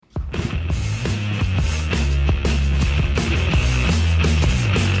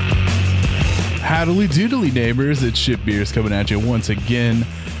Howdly doodly neighbors, it's Ship Beers coming at you once again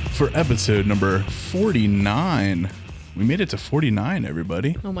for episode number 49. We made it to 49,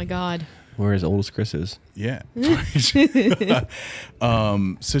 everybody. Oh my God. We're as old as Chris is. Yeah.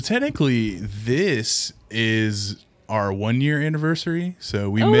 So technically this is our 1 year anniversary. So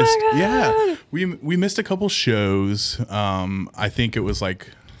we we missed a couple shows. I think it was like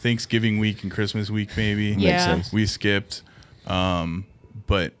Thanksgiving week and Christmas week maybe. Yeah. Makes sense. We skipped.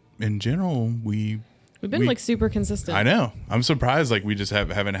 But in general, we've been like super consistent. I know. I'm surprised. Like we just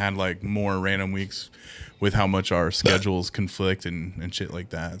haven't had like more random weeks with how much our schedules conflict and shit like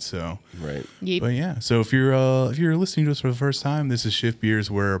that. So Right. Yeep. But yeah. So if you're listening to us for the first time, this is Shift Beers.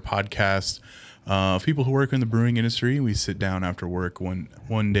 We're a podcast of people who work in the brewing industry. We sit down after work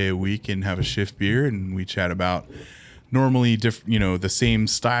one day a week and have a shift beer, and we chat about normally the same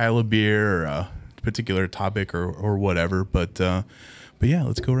style of beer or a particular topic or whatever. But yeah,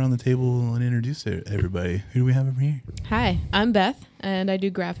 let's go around the table and introduce everybody. Who do we have over here? Hi, I'm Beth, and I do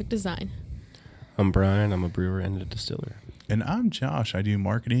graphic design. I'm Brian. I'm a brewer and a distiller. And I'm Josh. I do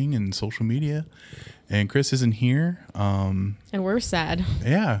marketing and social media. And Chris isn't here. And we're sad.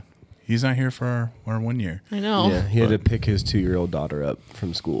 Yeah, he's not here for our 1 year. I know. Yeah, he had to pick his 2-year-old daughter up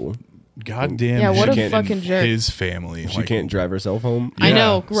from school. God damn. Yeah, what she a can't- fucking jerk. His family. She can't drive herself home. I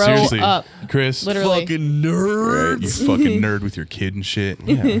know, grow seriously. up. Chris. Literally. Fucking nerd. Right. You fucking nerd with your kid and shit.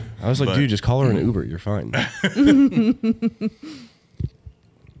 Yeah. I was like, But- dude, just call her an Uber. You're fine.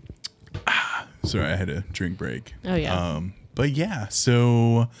 Sorry, I had a drink break. Oh, yeah. But yeah,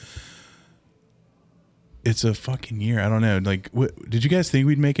 so it's a fucking year. I don't know. Like, what, did you guys think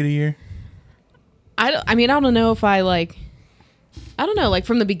we'd make it a year? I don't know if I don't know, like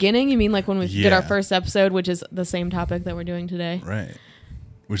from the beginning, you mean like when we did our Yeah. first episode, which is the same topic that we're doing today? Right.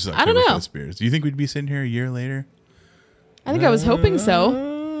 Which is I don't know. Oktoberfest beers. Do you think we'd be sitting here a year later? I think I was hoping so.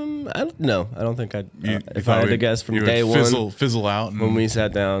 I don't know. I don't think I'd. You If thought I had to we'd- guess from you would day one, fizzle out, and when we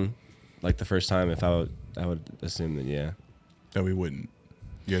sat down, like the first time, I would assume that yeah. no, we wouldn't.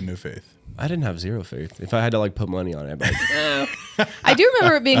 You had no faith. I didn't have zero faith. If I had to like put money on it, I'd be like, I do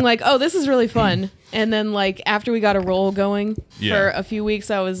remember it being like, oh, this is really fun. And then like after we got a roll going Yeah. for a few weeks,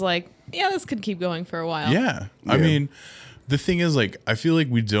 I was like, yeah, this could keep going for a while. Yeah. I Yeah. mean, the thing is, like, I feel like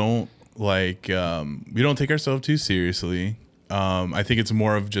we don't take ourselves too seriously. I think it's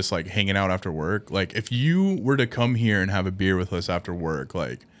more of just like hanging out after work. Like, if you were to come here and have a beer with us after work,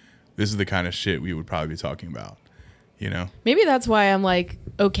 like, this is the kind of shit we would probably be talking about, you know? Maybe that's why I'm like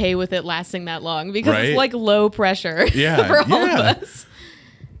okay with it lasting that long, because Right? it's like low pressure Yeah, for all yeah. of us.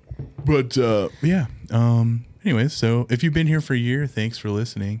 But yeah. Anyways, so if you've been here for a year, thanks for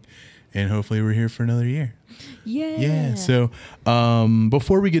listening, and hopefully we're here for another year. Yeah. Yeah. So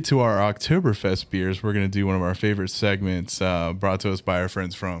before we get to our Oktoberfest beers, we're gonna do one of our favorite segments brought to us by our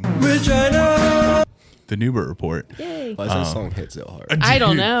friends from the Newbert Report. Yay. why does that song hit so hard? I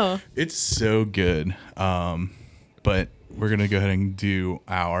don't Dude, know. It's so good. But we're gonna go ahead and do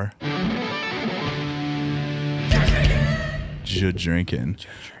our drinking.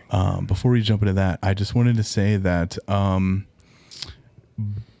 Before we jump into that, I just wanted to say that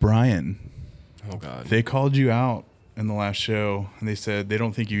Brian, Oh God. they called you out in the last show, and they said they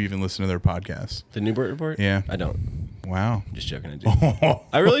don't think you even listen to their podcast. The Newbert Report? Yeah. I don't. Wow. Just joking. I do.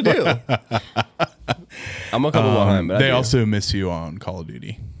 I really do. I'm a couple behind, but I They do. also miss you on Call of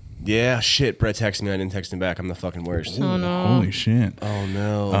Duty. Yeah, shit. Brett texted me. I didn't text him back. I'm the fucking worst. Oh no. Holy shit. Oh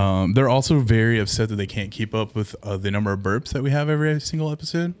no. They're also very upset that they can't keep up with the number of burps that we have every single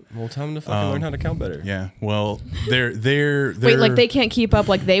episode. Well, tell him to fucking learn how to count better. Yeah. Well, they're Wait, like they can't keep up,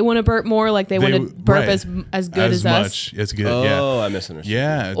 like they want to burp more, like they want to burp right. as good as us. much as good. Oh, Yeah. I misunderstood.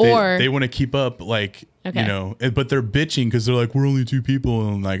 Yeah. Or- they want to keep up, like, Okay. you know, but they're bitching because they're like, we're only two people.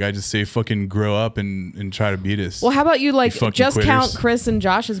 And like, I just say, fucking grow up and try to beat us. Well, how about you like fucking just quitters. count Chris and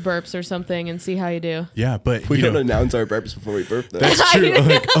Josh's burps or something and see how you do? Yeah. But We you don't know, announce our burps before we burp, though. that's true.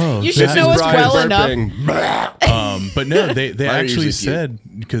 Like, oh, You should that- know us Brian well enough. burping. But no, they Mine are actually usually said,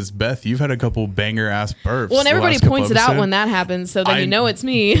 because Beth, you've had a couple banger ass burps. Well, and the everybody last couple points it out episodes. when that happens, so then I- you know it's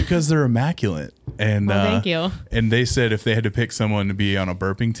me. Because they're immaculate. And Well, thank you. And they said if they had to pick someone to be on a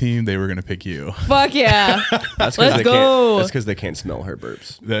burping team, they were going to pick you. Fuck yeah. That's 'cause Let's they go. Can't, that's because they can't smell her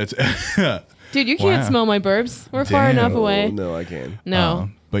burps. That's Dude, you can't Wow. smell my burps. We're far Damn. enough Oh, away. no, I can. No.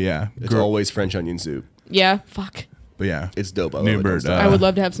 but yeah, It's always French onion soup. Yeah, fuck. But yeah, It's dope. I love it. Newbert, Don't stop. I would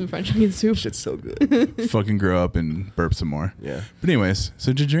love to have some French onion soup. Shit's so good. fucking grow up and burp some more. Yeah. But anyways,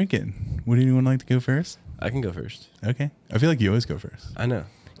 so to drink it. Would anyone like to go first? I can go first. Okay. I feel like you always go first. I know.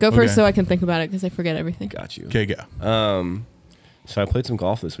 Go first Okay. so I can think about it because I forget everything. Got you. Okay, go. So I played some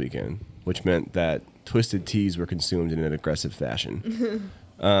golf this weekend, which meant that Twisted Teas were consumed in an aggressive fashion.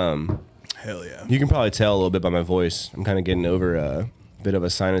 Hell yeah. You can probably tell a little bit by my voice. I'm kind of getting over a bit of a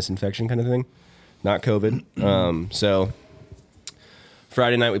sinus infection kind of thing. Not COVID. So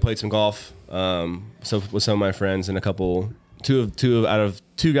Friday night we played some golf. So with some of my friends and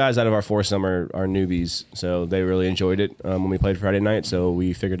two guys out of our foursome are newbies. So they really enjoyed it when we played Friday night. So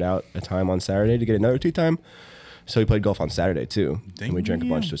we figured out a time on Saturday to get another tee time. So we played golf on Saturday too. And we drank a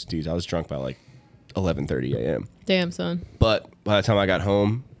bunch of Twisted Teas. I was drunk by like 11:30 a.m. Damn, son. But by the time I got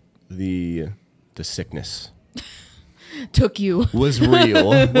home, the sickness Took you. was real.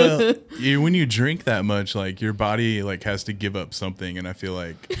 Well, when you drink that much, like your body like has to give up something, and I feel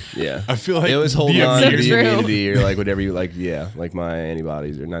like Yeah. it was holding on to the True. immunity or like whatever you like. Yeah. Like my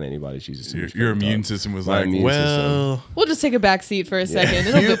antibodies or not antibodies. Jesus. your immune system was My like, immune well, We'll just take a back seat for a second.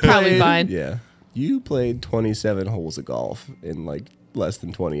 It'll be probably fine. Yeah. You played 27 holes of golf in like less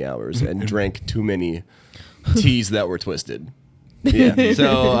than 20 hours and drank too many teas that were twisted. Yeah.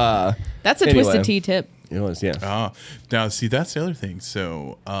 So That's a Anyway. Twisted Tea tip. it was, yeah. now see that's the other thing.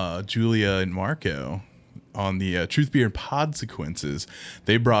 So Julia and Marco on the Truth Beer Podsequences,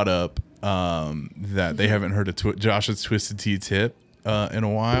 they brought up that they haven't heard Josh's Twisted Tea tip in a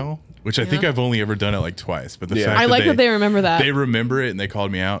while, which I think Yeah. I've only ever done it like twice. But the Yeah. fact I like that they remember that. they remember it and they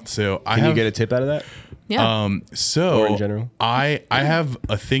called me out. So Can you get a tip out of that? Yeah. So Or in general? I have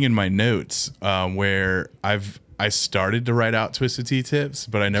a thing in my notes where I started to write out Twisted Tea tips,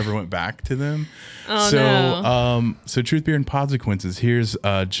 but I never went back to them. Oh, so no. so Truth Beer and Podsequences. Here's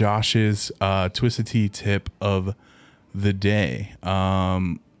Josh's Twisted Tea tip of the day.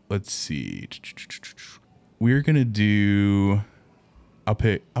 Let's see. We're gonna do. I'll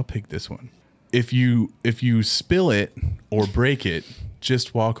pick this one. If you spill it or break it,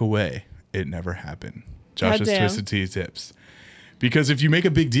 just walk away. It never happened. Josh's Goddamn. Twisted Tea tips. Because if you make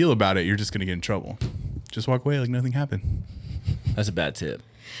a big deal about it, you're just gonna get in trouble. Just walk away like nothing happened. That's a bad tip.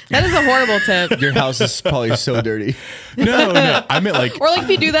 That is a horrible tip. Your house is probably so dirty. No. I meant like Or like if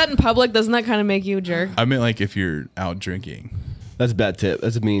you do that in public, doesn't that kind of make you a jerk? if you're out drinking. That's a bad tip.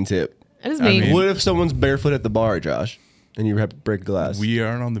 That's a mean tip. That is I mean. mean- What if someone's barefoot at the bar, Josh, and you have to break a glass? We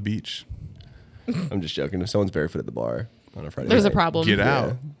aren't on the beach. I'm just joking. If someone's barefoot at the bar on a Friday There's a night, problem. Get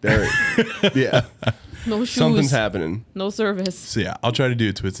out. Yeah. No shoes. Something's happening. No service. So yeah, I'll try to do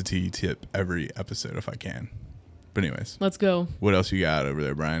a Twisted Tea tip every episode if I can. But anyways, Let's go. what else you got over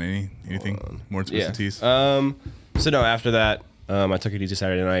there, Brian? Anything more Twisted Teas? So no, after that, I took it easy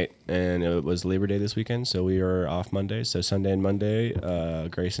Saturday night, and it was Labor Day this weekend, so we were off Monday. So Sunday and Monday,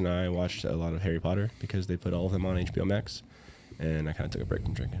 Grace and I watched a lot of Harry Potter because they put all of them on HBO Max, and I kind of took a break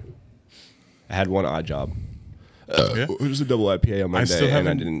from drinking. I had one odd job. Yeah. It was a double IPA on still Monday, and I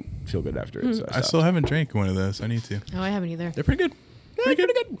haven't- didn't feel good after it. So I still haven't drank one of those. I need to. Oh, I haven't either. They're pretty good. Pretty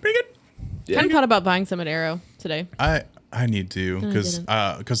good. Yeah. Kind of thought about buying some at Arrow today. I need to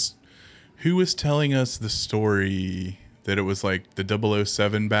because who was telling us the story that it was like the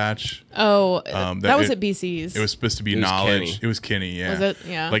 007 batch? Oh, that that was it- at BC's. It was supposed to be It was knowledge. Kenny. It was Kenny. Yeah. Was it?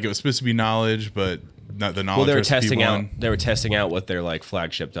 Yeah. Like it was supposed to be knowledge, but not the knowledge. Well, they were recipe testing out. one. They were testing out what their like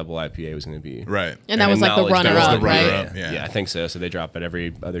flagship double IPA was going to be. Right. And that was like the Knowledge, that was runner-up, the right? runner-up. Yeah. Yeah, I think so. So they drop it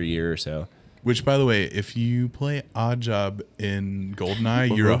every other year or so. Which, by the way, if you play Odd Job in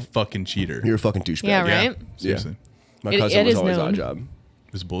Goldeneye, you're a fucking cheater. You're a fucking douchebag. Yeah, right? Seriously. My It- cousin it was is always known. odd job.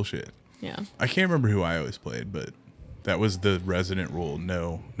 It was bullshit. Yeah. I can't remember who I always played, but that was the resident rule.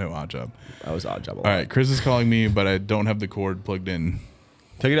 No Odd Job. I was odd job. All right, Chris is calling me, but I don't have the cord plugged in.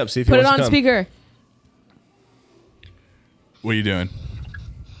 Pick it up. See if he Put it wants on to come. speaker. What are you doing?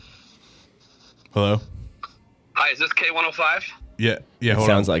 Hello? Hi, is this K105? Yeah. Hold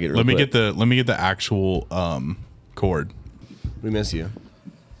sounds on. like it real Let me quick. get the actual cord. We miss you.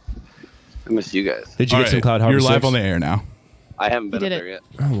 I miss you guys. Did you All get some right, Cloud Harbor You're live 6? on the air now. I haven't been You up did there it.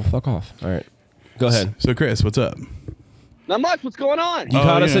 yet. Oh, well, fuck off. All right. Go ahead. So, Chris, what's up? Not much. What's going on? You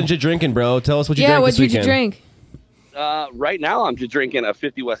caught us yeah. into drinking, bro. Tell us what you Yeah, drank what this did you weekend. drink? Right now, I'm just drinking a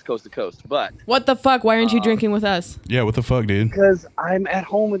 50 West Coast to Coast, but What the fuck? Why aren't you drinking with us? Yeah, what the fuck, dude? because I'm at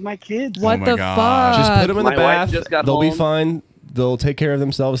home with my kids. What my the God. fuck? Just put them in the My wife bath. just got They'll be home. fine. They'll take care of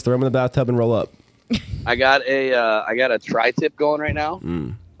themselves. Throw them in the bathtub and roll up. I got a tri-tip going right now.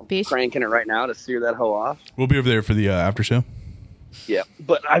 Bitch. Cranking it right now to sear that hoe off. We'll be over there for the after show. Yeah,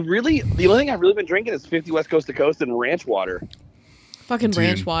 but the only thing I've really been drinking is 50 West Coast to Coast and ranch water. Fucking Dude.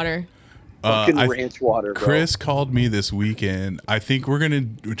 ranch water. Fucking I- ranch water, bro. Chris called me this weekend. I think we're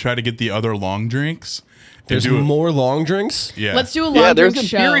going to try to get the other long drinks. and There's do it- more long drinks? Yeah. Let's do a long Yeah, there's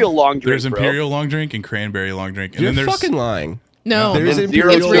drink Imperial show. long drink, There's bro. Imperial long drink and cranberry long drink. And You're then there's fucking lying. No. There's And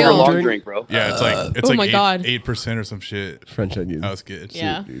Imperial zero silver real. long drink. drink, bro. Yeah, it's like Oh like my God. 8% or some shit. French onion. That was good.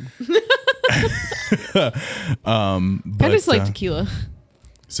 Yeah. Dude. I But, just like tequila.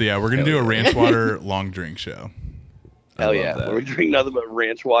 So yeah, we're gonna do a ranch water long drink show. Hell love yeah. that. Where we drink nothing but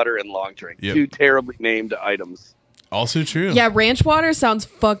ranch water and long drink. Yep. 2 terribly named items. Also true. Yeah, ranch water sounds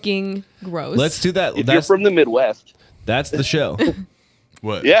fucking gross. Let's do that. If you're from the Midwest. That's the show.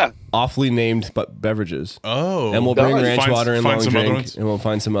 What? Yeah. Awfully named beverages. Oh. And we'll bring Done. ranch water and find long some other drink, ones. and we'll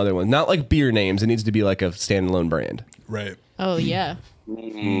find some other ones. Not like beer names. It needs to be like a standalone brand, Right. Oh yeah.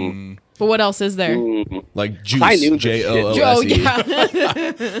 Mm. But what else is there? like I Juice. knew this shit. JOOSE. Oh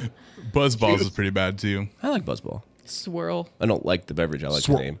yeah. Buzzballs is pretty bad too. I like Buzzball. Swirl. I don't like the beverage. I like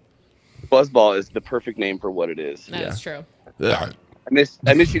Swirl. the name. Buzzball is the perfect name for what it is. That's true. Ugh. I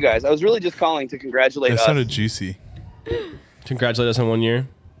miss you guys. I was really just calling to congratulate That us sounded juicy. Congratulate us on 1 year.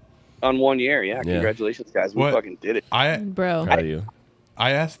 on 1 year. Yeah, Yeah. congratulations, guys. We What? fucking did it. Bro. Proud of you.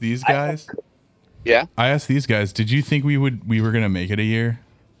 I asked these guys. Yeah. Did you think we were gonna make it a year?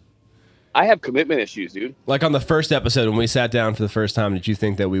 I have commitment issues, dude. Like on the first episode when we sat down for the first time, did you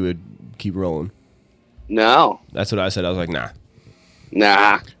think that we would keep rolling? No. That's what I said. I was like, nah.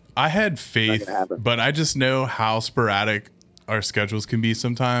 Nah. I had faith, gonna happen. but I just know how sporadic our schedules can be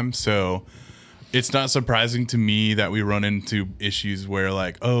sometimes. So it's not surprising to me that we run into issues where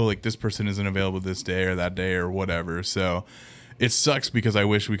like, oh, like this person isn't available this day or that day or whatever. So it sucks because I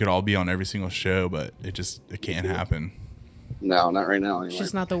wish we could all be on every single show, but it can't happen. No, not right now It's anyway.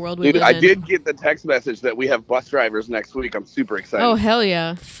 just not the world we Dude, live I in. did get the text message that we have bus drivers next week. I'm super excited. Oh hell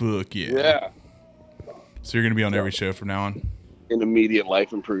yeah. Fuck yeah. yeah. So you're gonna be on every show from now on. An immediate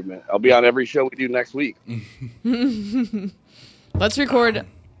life improvement. I'll be on every show we do next week. Let's record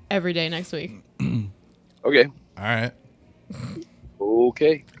every day next week. Okay. All right.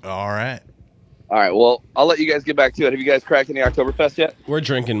 Okay. All right. All right. Well, I'll let you guys get back to it. Have you guys cracked any Oktoberfest yet? We're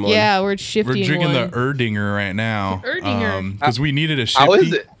drinking one. Yeah, we're shifting We're drinking one. the Erdinger right now. Erdinger. Because we needed a shifty. How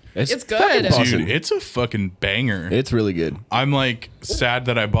is it? It's good. fucking awesome. Dude, it's a fucking banger. It's really good. I'm like sad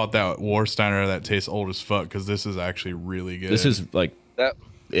that I bought that Warsteiner that tastes old as fuck because this is actually really good. This is like That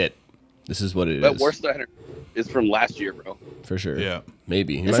it. This is what it that is. Warsteiner is from last year, bro. For sure. Yeah.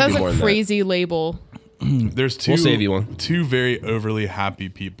 Maybe. It This might has be more a than that. crazy label. There's two. We'll save you one. Two very overly happy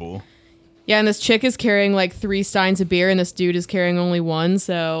people. Yeah, and this chick is carrying like 3 steins of beer, and this dude is carrying only 1.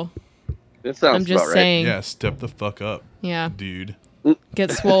 So That sounds I'm just about right. saying, Yeah, step the fuck up, yeah, dude.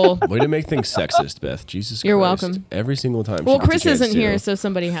 get swole. Way to make things sexist, Beth. Jesus You're Christ. welcome. Every single time. Well, she gets a Chris chance isn't to. here, so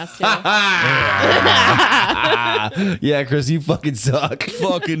somebody has to. Yeah, Chris, you fucking suck.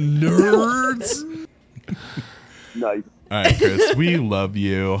 Fucking nerds. Nice. All right, Chris, we love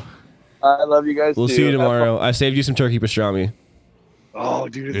you. I love you guys. We'll too. see you tomorrow. I saved you some turkey pastrami. Oh,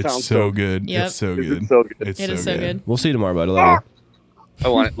 dude, it It's sounds so good. Yep. It's so It's good. so good. It's It is so good. We'll see you tomorrow, bud. I love I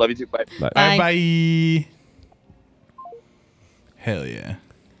want it. Love you too. Bye. you. Bye. Bye. Bye. Hell yeah.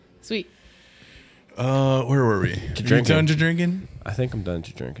 Sweet. Where were we? You drinking. done to drinking? I think I'm done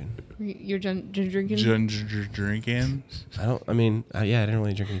drinking. You're drinking? Drinking. Yeah, I didn't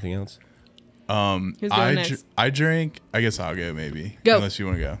really drink anything else. Who's going next? I drank. I guess I'll go maybe. Go. Unless you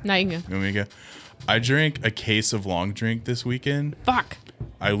want to go. Now you can go. You want me to go? I drank a case of long drink this weekend. Fuck.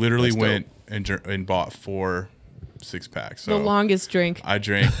 I literally That's went and bought 4 6-packs. So The longest drink. I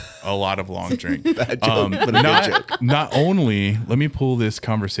drank a lot of long drink. Bad joke, but a good joke. Not only, let me pull this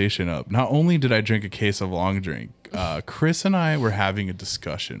conversation up. Not only did I drink a case of long drink, Chris and I were having a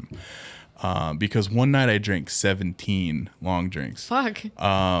discussion because one night I drank 17 long drinks. Fuck.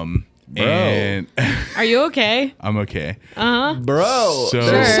 And Are you okay? I'm okay. Bro, So-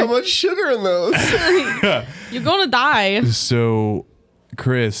 there's Sure. so much sugar in those. You're gonna die. So,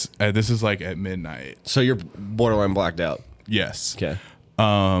 Chris, this is like at midnight. So you're borderline blacked out. Yes. Okay.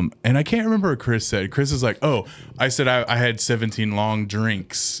 And I can't remember what Chris said. Chris is like, oh, I said I had 17 long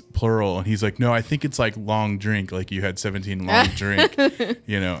drinks, plural. And he's like, no, I think it's like long drink. Like you had 17 long drink,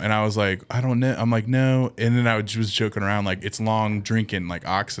 And I was like, I don't know. I'm like, no. And then I was joking around like it's long drinking, like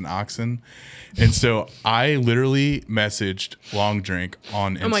oxen. And so I literally messaged long drink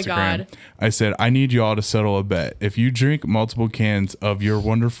on Instagram. Oh my God. I said, I need you all to settle a bet. If you drink multiple cans of your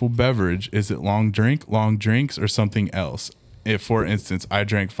wonderful beverage, is it long drink, long drinks, or something else? If, for instance, I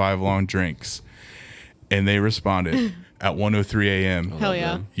drank 5 long drinks and they responded at 1:03 a.m. Hell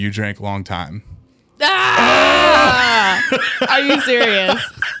yeah. You drank long time. Ah! Are you serious?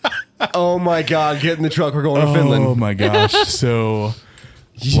 Oh my God! Get in the truck. We're going to Oh Finland. my gosh. So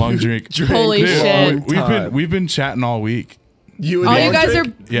long drink. Holy Dude, shit. we've been chatting all week. You and Oh, Long you guys Drink?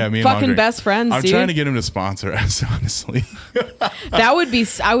 are Yeah, me and Long fucking Drink. best friends, I'm dude. trying to get him to sponsor us, honestly. I would be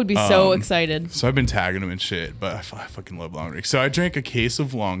so excited. So I've been tagging him and shit, but I fucking love long drinks. So I drank a case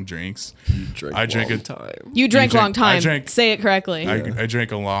of long drinks. I drank drank a- a time. You drank drank- long time. I drank- Say it correctly. I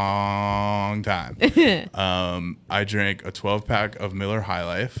drank a long time. I drank a 12-pack of Miller High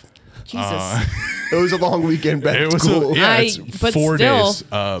Life. Jesus. It was a long weekend back It to was school. it's but 4 still. days.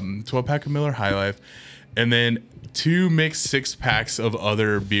 12-pack of Miller High Life, and then 2 mixed 6-packs of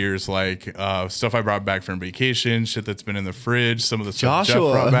other beers, like stuff I brought back from vacation, shit that's been in the fridge, some of the stuff Jeff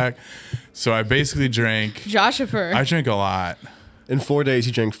Joshua. brought back. So I basically drank. Joshua. I drank a lot. In 4 days,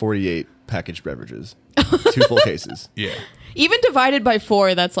 he drank 48 packaged beverages, 2 full cases. Yeah. Even divided by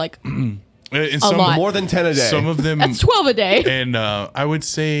 4, that's like And lot. More than 10 a day. Some of them. that's 12 a day. And I would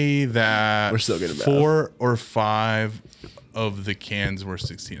say that We're still good at math. 4 or 5 of the cans were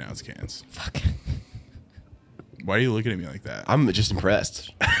 16-ounce cans. Fuck. Why are you looking at me like that? I'm just impressed.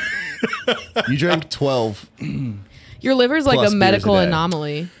 You drank 12. Your liver's like Plus a beers medical a day.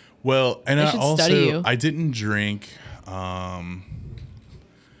 anomaly. Well, and They I should also study you. I didn't drink.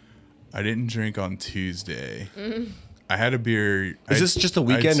 I didn't drink on Tuesday. I had a beer. Is this just a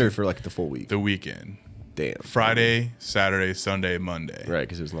weekend or for like the full week? the weekend? Damn. Friday, Saturday, Sunday, Monday. Right,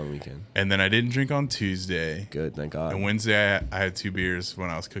 because it was a long weekend. And then I didn't drink on Tuesday. Good, thank God. And Wednesday I had 2 beers when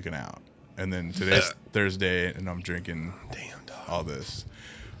I was cooking out. And then today's Thursday and I'm drinking all this.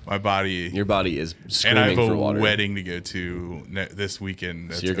 My body. Your body is And I screaming have for a water. wedding to go to this weekend.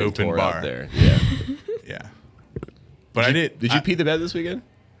 That's So you're getting open tore bar. out there. Yeah. Yeah. But I did. Did you pee the bed this weekend?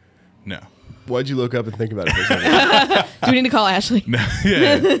 No. Why'd you look up and think about it for a second? Do we need to call Ashley? No,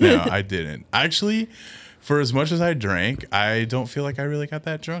 yeah, no, I didn't. Actually, for as much as I drank, I don't feel like I really got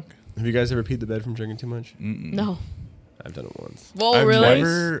that drunk. Have you guys ever peed the bed from drinking too much? No. I've done it once. Well, I've really?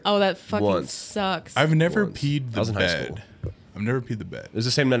 never- Oh, that fucking Once. sucks. I've never Once. peed I the was in high bed. I've never peed the bed. It was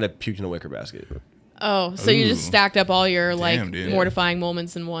the same night I puked in a wicker basket. Oh, so you just Ooh. stacked up all your like Damn, dude. mortifying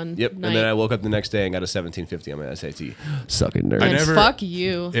moments in one Yep. night. And then I woke up the next day and got a 1750 on my SAT. Sucking nerd. I And never- fuck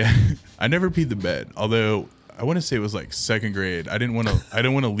you. Yeah, I never peed the bed. Although I want to say it was like 2nd grade. I didn't want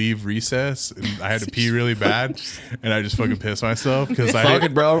to leave recess, and I had to pee really bad, and I just fucking pissed myself because I. Fuck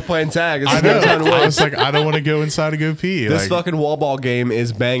it, bro. We're playing tag. This I is no time know. to I win. was like, I don't want to go inside to go pee. This like, fucking wall ball game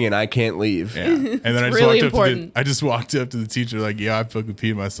is banging. I can't leave. Yeah. And then I just really walked important. I just walked up to the teacher like, yeah, I fucking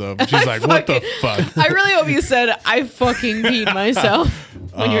peed myself. And she's like, what the fucking- fuck? I really hope you said I fucking peed myself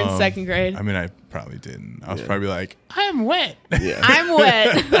when you're in 2nd grade. I mean, I probably didn't. I was probably like, I'm wet. Yeah. I'm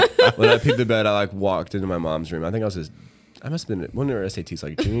wet. When I peed the bed, I like walked into my mom's room. I think I must have been when they were SATs,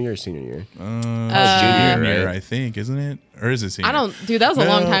 like junior year or senior year. Junior, right? I think, isn't it? Or is it senior? I don't, dude. That was a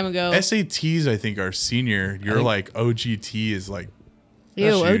long No, time ago. SATs, I think, are senior. Your think- like OGT is like, Ew,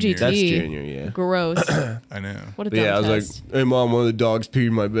 that's OGT. junior. That's junior, yeah. Gross. I know. What a But dumb yeah, I was test. like, "Hey mom, one of the dogs peed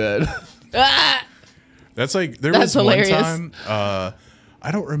in my bed." Ah! That's like there That's was hilarious. one time.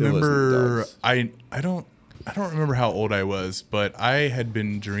 I don't remember. dogs. I don't remember how old I was, but I had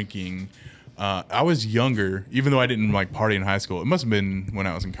been drinking. I was younger, even though I didn't like party in high school. It must have been when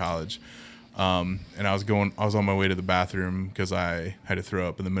I was in college. And I was on my way to the bathroom because I had to throw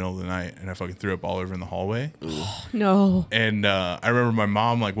up in the middle of the night, and I fucking threw up all over in the hallway. No. And I remember my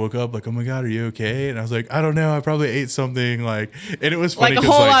mom like woke up like, "Oh my god, are you okay?" And I was like, "I don't know, I probably ate something." Like, and it was funny Like a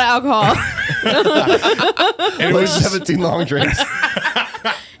 'cause, whole like, lot of alcohol and it Like was 17 long drinks.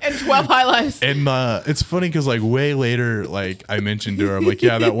 and 12 high lives. And it's funny because like way later, like I mentioned to her, I'm like,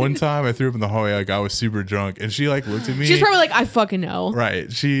 yeah, that one time I threw up in the hallway, like I was super drunk, and she like looked at me. She's probably like, I fucking know. right.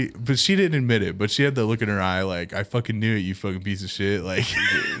 But she didn't admit it, but she had that look in her eye, like I fucking knew it, you fucking piece of shit. Like,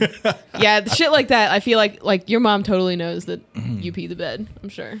 Yeah, shit like that. I feel like your mom totally knows that you pee the bed. I'm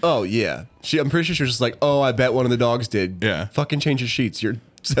sure. Oh yeah, I'm pretty sure she was just like, "Oh, I bet one of the dogs did." Yeah. Fucking change your sheets. You're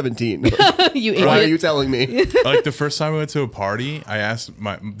 17. You idiot. Why are you telling me? like the first time I went to a party, I asked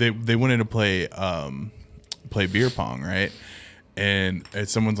they wanted to play beer pong, right? And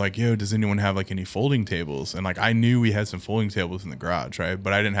someone's like, "Yo, does anyone have like any folding tables?" And like I knew we had some folding tables in the garage, right?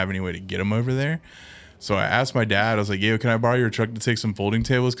 But I didn't have any way to get them over there. So I asked my dad. I was like, "Yo, can I borrow your truck to take some folding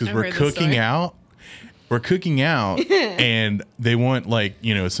tables? Because I've we're heard this cooking story. out." We're cooking out, and they want like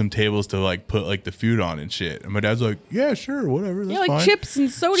some tables to like put like the food on and shit. And my dad's like, "Yeah, sure, whatever, that's Yeah, like fine." chips and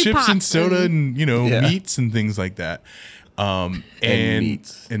soda chips pops and soda and Yeah. meats and things like that. And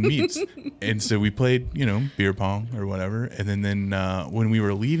meats. and meats. And so we played, beer pong or whatever. And then when we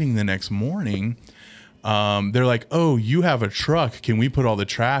were leaving the next morning, they're like, "Oh, you have a truck. Can we put all the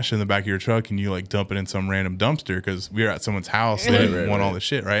trash in the back of your truck and you like dump it in some random dumpster?" Because we were at someone's house. They didn't want all the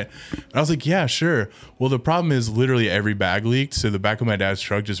shit, right? And I was like, "Yeah, sure." Well, the problem is literally every bag leaked. So the back of my dad's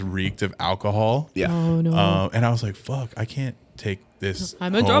truck just reeked of alcohol. Yeah. Oh no. And I was like, "Fuck, I can't take this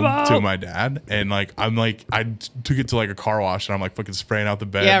I'm in home trouble. to my dad, and like I took it to like a car wash, and I'm like fucking spraying out the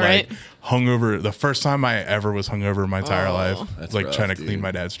bed, Yeah, like right. hungover. The first time I ever was hungover in my entire life, That's like rough, trying to dude. clean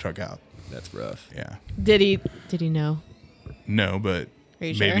my dad's truck out. That's rough. Yeah, Did he know? no, but Are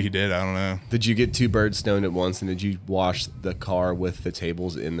you maybe sure? he did. I don't know. Did you get two birds stoned at once, and did you wash the car with the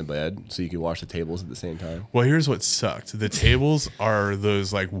tables in the bed so you could wash the tables at the same time? Well, here's what sucked. The tables are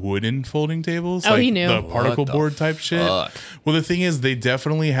those like wooden folding tables. Oh, like he knew. the particle What the board type shit. fuck? Well, the thing is, they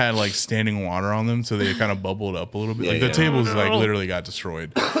definitely had like standing water on them, so they kind of bubbled up a little bit. Yeah, Like yeah. the tables like literally got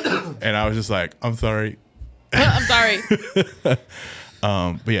destroyed, and I was just like, I'm sorry. I'm sorry.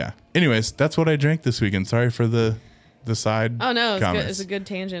 But yeah. Anyways, that's what I drank this weekend. Sorry for the side. Oh no, it's good. comments. It's a good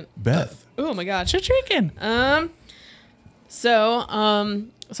tangent. Beth. Oh my gosh. What you drinking? So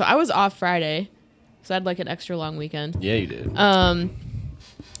I was off Friday, so I had like an extra long weekend. Yeah, you did.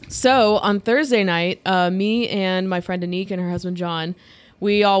 So on Thursday night, me and my friend Anique and her husband John,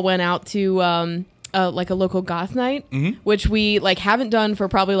 we all went out to like a local goth night, which we like haven't done for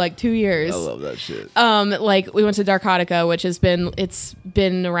probably like 2 years. I love that shit. Like we went to Darkotica, which it's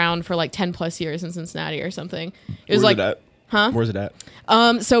been around for like 10 plus years in Cincinnati or something. It was Where's like, it at? huh? Where's it at?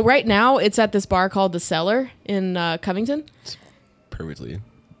 So right now it's at this bar called The Cellar in Covington. Perfectly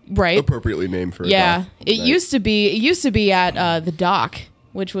Right. appropriately named for. Yeah. A goth It night. used to be at the Dock,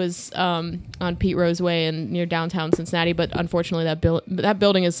 which was on Pete Rose Way and near downtown Cincinnati, but unfortunately that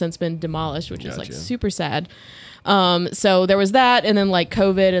building has since been demolished, which is like Gotcha. super sad. So there was that, and then like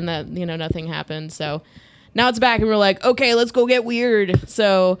COVID, and that nothing happened. So now it's back, and we're like, okay, let's go get weird.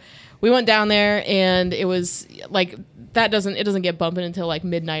 So we went down there, and it was like it doesn't get bumping until like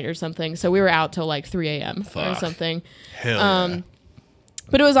midnight or something. So we were out till like 3 a.m. or Fuck. something. Hell yeah.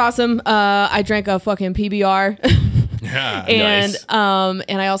 But it was awesome. I drank a fucking PBR. Yeah. And Nice.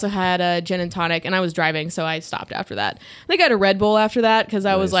 and I also had a gin and tonic, and I was driving, so I stopped after that. I think I had a Red Bull after that because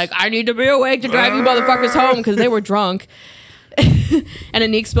I was Nice. like, I need to be awake to drive you motherfuckers home because they were drunk. And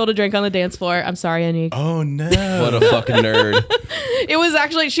Anique spilled a drink on the dance floor. I'm sorry, Anique. Oh no. What a fucking nerd. It was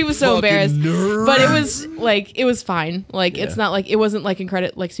actually, she was so Fucking embarrassed, nerd. but it was like, it was fine. Like Yeah. it's not like, it wasn't like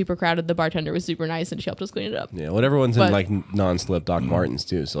like super crowded. The bartender was super nice and she helped us clean it up. Yeah, well, everyone's But- in like non-slip Doc Martens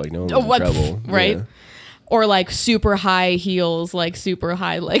too, so like no one's Oh, in what? trouble. Right. Yeah. Or like super high heels, like super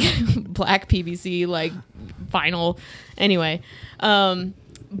high, like black PVC, like vinyl. Anyway,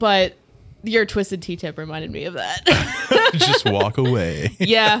 but your Twisted Tea-Tip reminded me of that. Just walk away.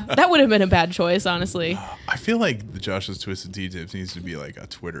 Yeah, that would have been a bad choice, honestly. I feel like the Josh's Twisted Tea Tips needs to be like a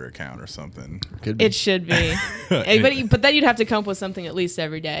Twitter account or something. Could be. It should be. But then you'd have to come up with something at least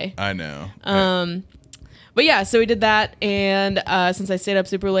every day. I know. But yeah, so we did that, and since I stayed up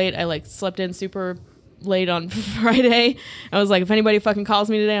super late, I like slept in super late on Friday. I was like, if anybody fucking calls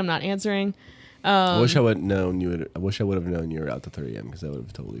me today, I'm not answering. I wish I would have known you were out to 3 a.m. because I would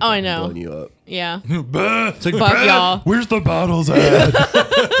have totally I fucking know. blown you up. Yeah. Beth, Fuck y'all. where's the bottles at?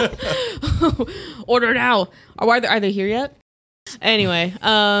 Order now. Are they here yet? Anyway,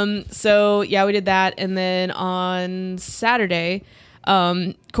 so yeah, we did that, and then on Saturday,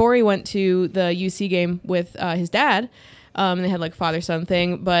 Corey went to the UC game with his dad. And they had like father-son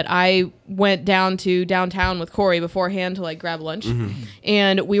thing, but I went down to downtown with Corey beforehand to like grab lunch,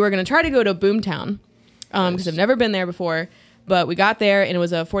 and we were gonna try to go to Boomtown because I've never been there before. But we got there and it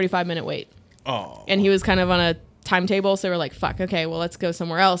was a 45-minute wait, Oh. and he was kind of on a timetable, so we're like, "Fuck, okay, well let's go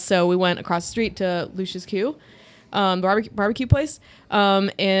somewhere else." So we went across the street to Lucia's Q, barbecue place,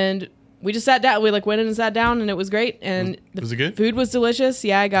 and we just sat down. We like went in and sat down, and it was great. And the Was it good? food was delicious.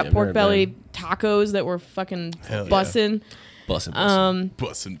 Yeah, I got Yeah, pork very belly tacos that were fucking Hell yeah. bussin'.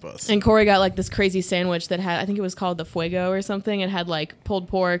 Bussin'. Bus. And Corey got like this crazy sandwich that had, I think it was called the Fuego or something. It had like pulled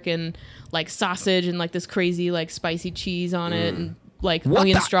pork and like sausage and like this crazy like spicy cheese on it and like What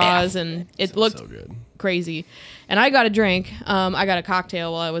onion the straws, F? and it Sounds looked so good. crazy. And I got a drink. I got a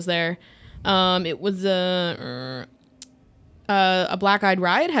cocktail while I was there. It was a black-eyed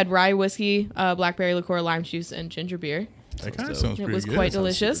rye. It had rye whiskey, blackberry liqueur, lime juice, and ginger beer. That kind of so- sounds It pretty was good. quite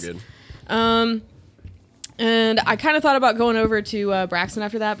Sounds super delicious. good. And I kind of thought about going over to Braxton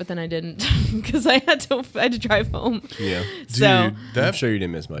after that, but then I didn't because I had to drive home. Yeah. Dude, So I'm that sure you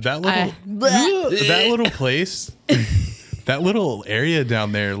didn't miss much. that little that little place, that little area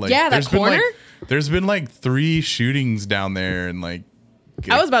down there, like Yeah, that there's been, corner? there's been like 3 shootings down there, and like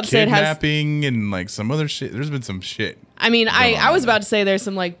I was about to say it has- kidnapping and like some other shit. There's been some shit. I mean, I on was there. about to say there's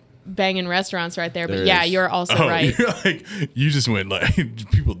some like banging restaurants right there, but There yeah, is. you're also Oh, right. you're like you just went like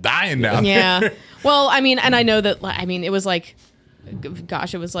people dying down Yeah. there. Well, I mean, and I know that. I mean, it was like,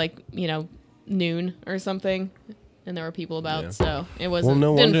 gosh, it was like noon or something. and there were people about, Yeah. so it Well, wasn't.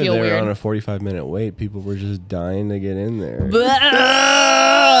 no didn't wonder feel they were weird. on a 45-minute wait. People were just dying to get in there.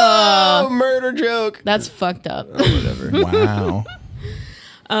 Blah! Murder joke. That's fucked up. Whatever. Wow.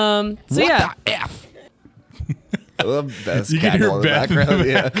 So yeah, F? I love Beth's You can cackle hear in the Beth in background. the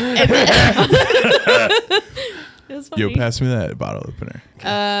Yeah. it was funny. Yo, pass me that bottle opener.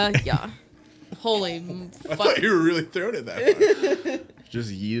 Yeah. Holy I fuck. thought you were really throwing it that way.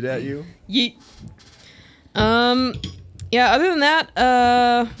 Just yeet at you. Yeet. Yeah, other than that,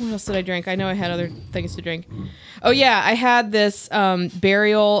 what else did I drink? I know I had other things to drink. Oh yeah, I had this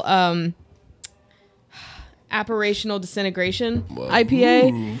burial apparitional disintegration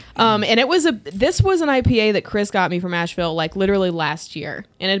IPA. And this was an IPA that Chris got me from Asheville like literally last year.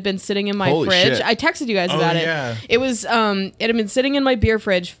 And it had been sitting in my Holy fridge. shit. I texted you guys Oh, about yeah. it. It was it had been sitting in my beer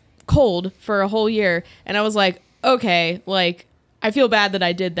fridge cold for a whole year, and I was like, okay, like I feel bad that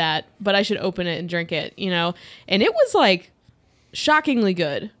I did that, but I should open it and drink it, you know? And it was like shockingly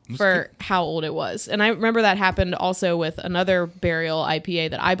good for how old it was. And I remember that happened also with another burial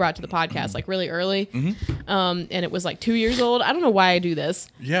IPA that I brought to the podcast like really early. And it was like 2 years old. I don't know why I do this.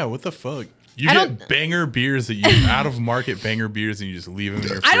 Yeah, what the fuck? You I get don't- banger beers that you out of market banger beers and you just leave them in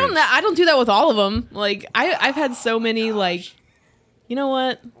your fridge. I don't do that with all of them. Like I've had so many like, you know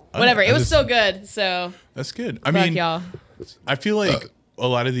what? Whatever. I It was just- still good. So That's good. I fuck mean, y'all. I feel like a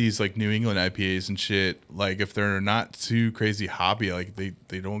lot of these like New England IPAs and shit, like if they're not too crazy hoppy, like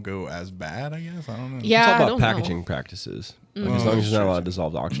they don't go as bad, I guess. I don't know. Yeah, It's all I about don't packaging know. practices. Like, as long as there's not a lot of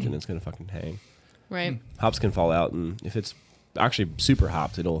dissolved oxygen, it's gonna fucking hang. Right. Hops can fall out, and if it's actually super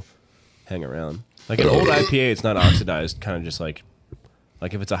hopped, it'll hang around. Like an old IPA, it's not oxidized. Kind of just like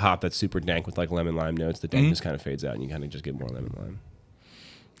if it's a hop that's super dank with like lemon lime notes, the dank just kind of fades out, and you kind of just get more lemon lime.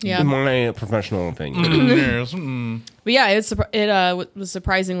 Yeah. In my professional opinion. Yes, mm. But yeah, it was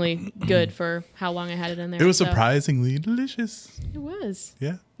surprisingly good for how long I had it in there. It was so- surprisingly delicious. It was.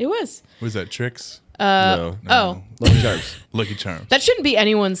 Yeah. It was. Was that Tricks? No. Oh, Lucky Charms. Lucky Charms. that shouldn't be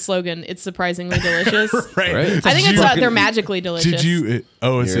anyone's slogan. It's surprisingly delicious. right. Right? I think Did it's you- they're magically delicious. Did you? Is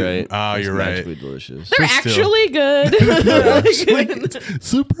You're it? right. Ah, It's you're right. magically delicious. They're But still. actually good.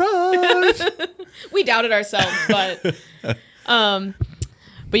 Surprise! We doubted ourselves, but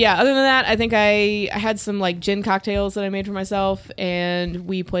yeah. Other than that, I think I had some like gin cocktails that I made for myself, and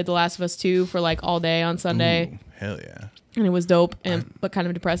we played The Last of Us 2 for like all day on Sunday, Ooh, hell yeah. and it was dope but kind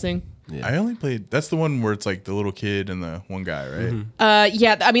of depressing. Yeah. I only played. That's the one where it's like the little kid and the one guy, right?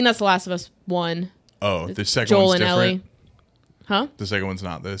 Yeah, I mean that's The Last of Us 1. Oh, the second Joel one's and different. Ellie. Huh? The second one's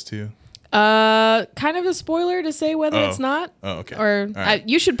not those two. Kind of a spoiler to say whether Oh. it's not. Oh, okay. Or All right.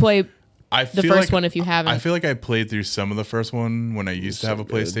 you should play I the feel first like- one if you haven't. I feel like I played through some of the first one when I used to so have a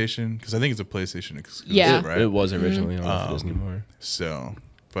good. PlayStation because I think it's a PlayStation exclusive, Yeah. right? It was originally. I don't know if it is anymore. So,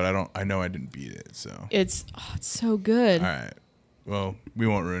 but I don't. I know I didn't beat it. So, it's so good. all right. Well, we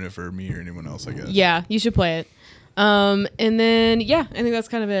won't ruin it for me or anyone else, I guess. Yeah, you should play it. And then yeah, I think that's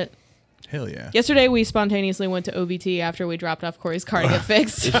kind of it. Hell yeah. Yesterday we spontaneously went to OVT after we dropped off Corey's car to get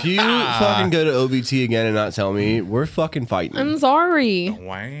fixed. If you fucking go to OVT again and not tell me, we're fucking fighting. I'm sorry.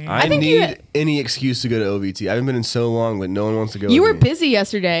 Wah. I think need you- any excuse to go to OVT. I haven't been in so long, but no one wants to go. You with were me. busy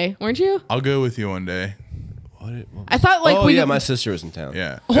yesterday, weren't you? I'll go with you one day. What? I thought like oh we yeah, could- my sister was in town.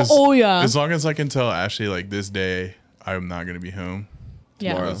 Yeah. Oh, yeah. As long as I can tell Ashley like this day, I'm not gonna be home.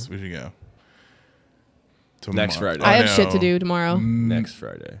 yeah. tomorrow. We should go. Next Tomorrow. Friday. I have no. shit to do tomorrow. Next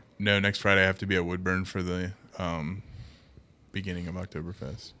Friday. No, next Friday I have to be at Woodburn for the beginning of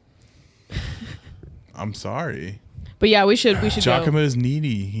Oktoberfest. I'm sorry. But yeah, we should go. Giacomo's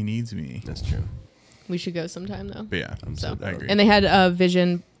needy. He needs me. That's true. We should go sometime though. But yeah, So I agree. and they had a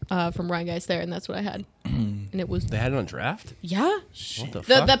Vision from Ryan Guys there, and that's what I had. And it was They had it on draft. yeah. What the The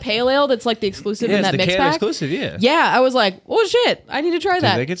fuck? the pale ale that's like the exclusive yeah, in it's that the mix can pack. exclusive. Yeah. Yeah, I was like, oh shit, I need to try Dude,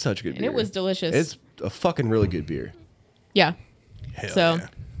 that. they get such good and beer. it was delicious. It's a fucking really good beer. yeah. Hell so- yeah.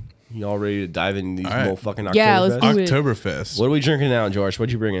 Y'all ready to dive into these All right. little fucking Oktoberfest? Yeah, let's do it. Oktoberfest. What are we drinking now, George?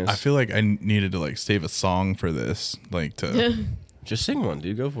 What'd you bring us? I feel like I needed to like save a song for this, like to Just sing one,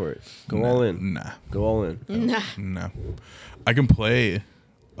 dude. Go for it. Go all in. Nah, Go all in. Nah. no. I can play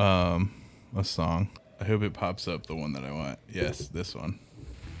a song. I hope it pops up the one that I want. Yes, this one.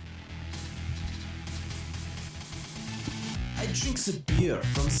 I drink the beer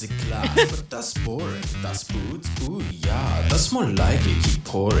from the glass, but that's boring. Das Boot, ooh yeah, that's more like it, keep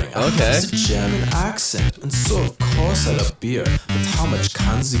pouring. I Okay. have the German accent, and so of course I love beer. But how much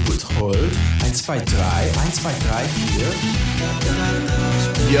can the good hold? 1, 2, 3, 1, 2,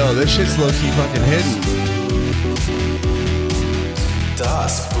 3, beer. Yo, this shit's low key fucking hidden.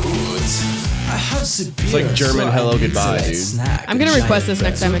 Das Boot. I have the beer. It's like German so hello I need goodbye, the dude. snack. I'm gonna A request giant this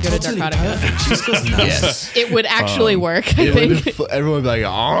next time I go to pretzel, totally Darkotica. perfect. Cheese goes nuts. Yes. It would actually work, I It think. would, everyone would be like,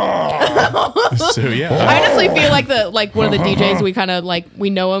 oh. So yeah, I honestly feel like one of the DJs we kind of like we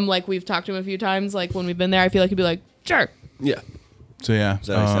know him, like we've talked to him a few times, like when we've been there. I feel like he'd be like, sure, Yeah. so yeah.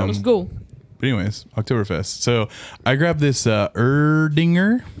 that how it sounds? it's cool. But anyways, Oktoberfest. So I grabbed this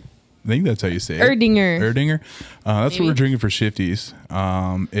Erdinger. I think that's how you say it. Erdinger. Erdinger. That's what Maybe. we're drinking for Shifties.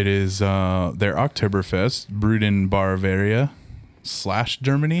 It is their Oktoberfest brewed in Bavaria /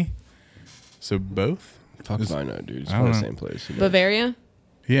 Germany. So both. Fuck if I know, dude. It's I probably don't the know. same place. Bavaria,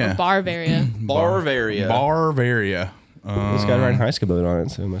 Yeah. Bavaria. Bavaria. Bavaria. It's got Ryan Heiskaboat on it,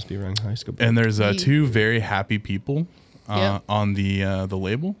 so it must be Ryan Heiskaboat. And there's two very happy people Yep. on the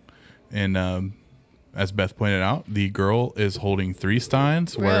label. And as Beth pointed out, the girl is holding 3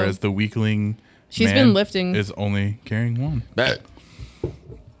 steins, Really? whereas the weakling She's man been lifting. is only carrying 1. Bet.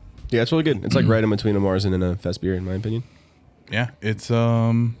 Yeah, it's really good. It's like right in between a Marzen and a Fest beer, in my opinion. Yeah, it's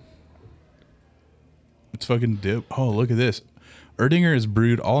fucking dip. Oh, look at this. Erdinger is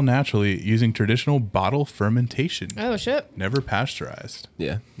brewed all naturally using traditional bottle fermentation. Oh shit. Never pasteurized.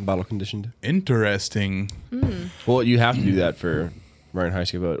 Yeah, bottle conditioned. Interesting. Well, you have to do that for Ryan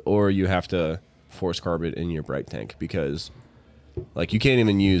Heiskaboat, or you have to force carb it in your bright tank because, like, you can't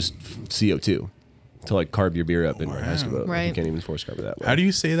even use CO2 to like carb your beer up in Ryan Heiskaboat. Like, you Right. can't even force carb it that way. How do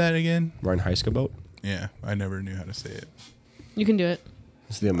you say that again? Ryan Heiskaboat? Yeah, I never knew how to say it. You can do it.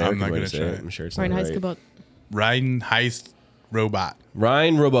 It's the American not way gonna to say try it. it. I'm sure it's Ryan not right. Heiskabout. Ryan Heist Robot.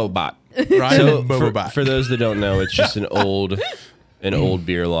 Ryan Robobot. Ryan So Bobobot. for those that don't know, it's just an old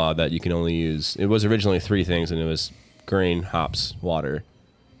beer law that you can only use. It was originally 3 things, and it was grain, hops, water.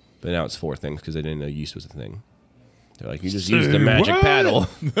 But now it's 4 things because they didn't know yeast was a thing. They're like, you just use the magic what? paddle.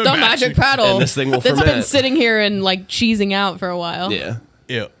 The magic paddle. And this thing will that's been ferment. sitting here and like cheesing out for a while. Yeah.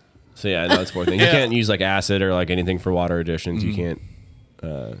 Ew. So yeah, no, it's 4 things. Yeah. You can't use like acid or like anything for water additions. You can't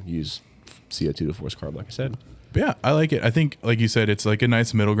use CO2 to force carb, like I said. But yeah, I like it. I think, like you said, it's like a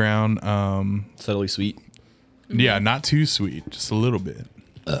nice middle ground. Subtly sweet. Yeah, not too sweet, just a little bit.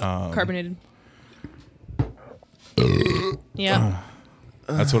 Carbonated. Yeah.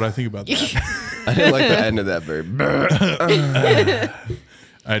 That's what I think about that. I didn't like the end of that verb.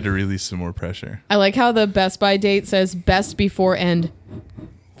 I had to release some more pressure. I like how the Best By date says best before end.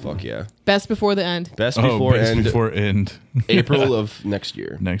 Fuck yeah. Best before the end. Best before best end before end April of next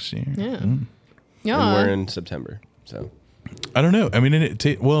year. next year. Yeah. And we're Yeah. in September. So I don't know. I mean,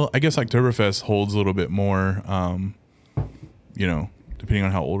 well, I guess Oktoberfest holds a little bit more. Depending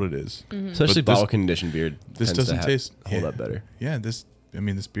on how old it is. especially But bottle conditioned beer This tends doesn't to taste hold yeah. up better. Yeah, this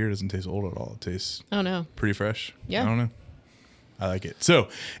beer doesn't taste old at all. It tastes Oh no. pretty fresh. Yeah. I don't know. I like it. So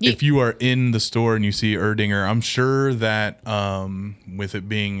Ye- if you are in the store and you see Erdinger, I'm sure that with it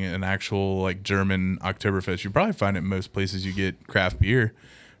being an actual like German Oktoberfest, you probably find it in most places you get craft beer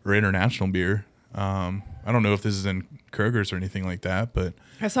or international beer. I don't know if this is in Kroger's or anything like that, but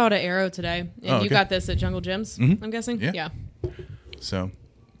I saw it at Arrow today, and Oh, you okay. got this at Jungle Gyms. I'm guessing. Yeah. so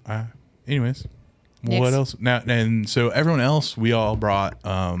anyways, Next. what else now? And so everyone else, we all brought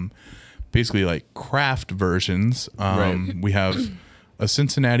basically like craft versions. Right. We have a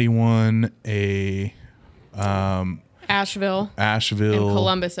Cincinnati one, a Asheville. Asheville, And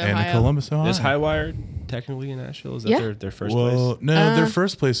Columbus, and a Ohio. Columbus, Ohio. Is Highwire technically in Nashville? Is that Yeah. their first well, place? no, their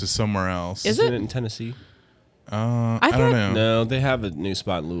first place is somewhere else. Is Isn't it? it in Tennessee? I thought- don't know. No, they have a new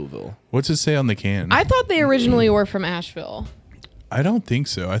spot in Louisville. What's it say on the can? I thought they originally were from Asheville. I don't think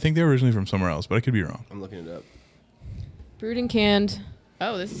so. I think they were originally from somewhere else, but I could be wrong. I'm looking it up. Brewed and canned.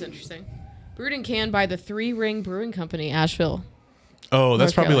 Oh, this is interesting. Brewed and canned by the Three Ring Brewing Company, Asheville. Oh, that's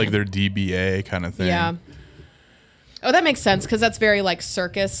North probably like Carolina. their DBA kind of thing. Yeah. Oh, that makes sense because that's very like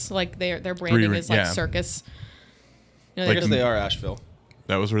circus. Like their branding Ring, is like yeah. circus. You know, Like they're just- They are Asheville.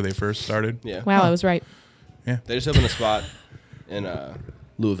 That was where they first started. Yeah. wow, I was right. They just opened a spot in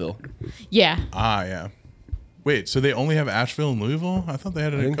Louisville. Yeah, Ah, yeah. Wait, so they only have Asheville and Louisville? I thought they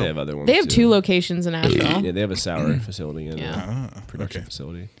had I a think they couple. have other ones. they have too. 2 locations in Asheville. Yeah, they have a sour facility and Yeah. a production okay.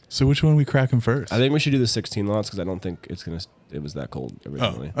 facility. So which one are we cracking first? I think we should do the 16 lots because I don't think it was that cold Oh,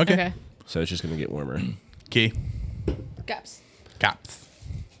 originally. okay. Okay. So it's just gonna get warmer. Okay. Gaps. Caps.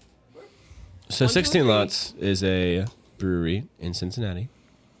 So 1, 2, 16 3. Lots is a brewery in Cincinnati.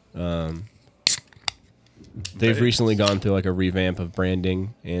 They've recently gone through like a revamp of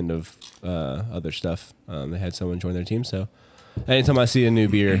branding and of other stuff. They had someone join their team, so anytime I see a new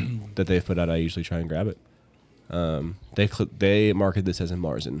beer that they've put out, I usually try and grab it. They market this as a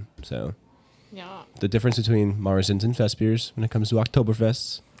Marzen, so Yeah. the difference between Marzens and Fest beers when it comes to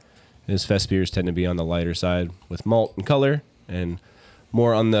Oktoberfests is Fest beers tend to be on the lighter side with malt and color, and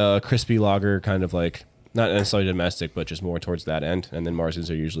more on the crispy lager, kind of like not necessarily domestic, but just more towards that end. And then Marzens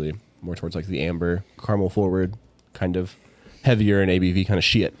are usually more towards like the amber, caramel forward, kind of heavier in ABV kind of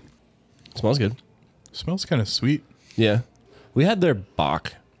shit. Smells good. Smells kind of sweet. Yeah. We had their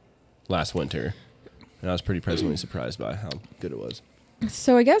Bach last winter, and I was pretty pleasantly surprised by how good it was.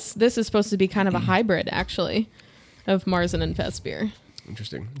 So I guess this is supposed to be kind of a hybrid, actually, of Marzen and Fest beer.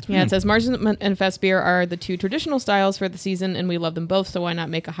 Interesting. Yeah, it says Marzen and Fest beer are the two traditional styles for the season, and we love them both, so why not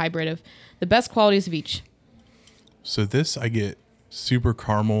make a hybrid of the best qualities of each? So this I get super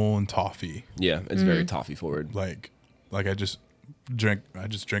caramel and toffee. Yeah, it's Mm. very toffee forward. Like I just drank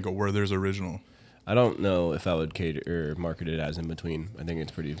a Werther's original. I don't know if I would cater or market it as in between. I think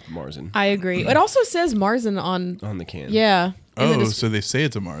it's pretty Marzen I agree. It also says Marzen on, the can. yeah. in the Oh, des- so they say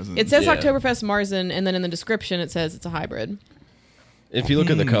it's a Marzen. it says Yeah. Oktoberfest Marzen, and then in the description it says it's a hybrid. If you look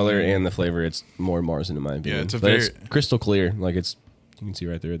at the color and the flavor, it's more Marzen in my opinion. it's a But it's very- crystal clear. Like you can see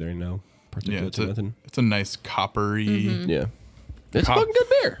right there no yeah, particulates or nothing. it's a nice coppery, Yeah. It's Cop- fucking good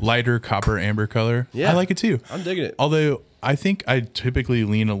beer. lighter copper amber color. Yeah. I like it too. I'm digging it. Although I think I typically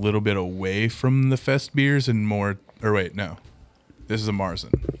lean a little bit away from the Fest beers and more. Or wait, no, this is a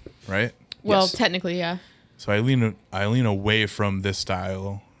Marzen, right? Well, Yes. technically, yeah. So I lean away from this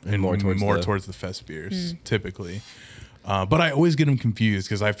style and more more towards towards the- the Fest beers typically. But I always get them confused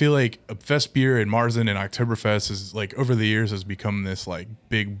because I feel like a Fest beer and Marzen and Oktoberfest is like over the years has become this like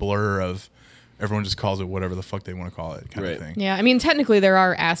big blur of everyone just calls it whatever the fuck they want to call it kind Right. of thing. Yeah, I mean, technically there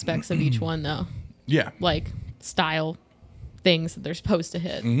are aspects of each one, though. Yeah. Like style things that they're supposed to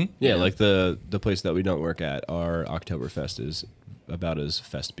hit. Yeah, like the place that we don't work at, our Oktoberfest is about as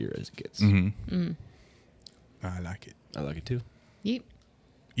Fest beer as it gets. I like it. I like it too. Yeet.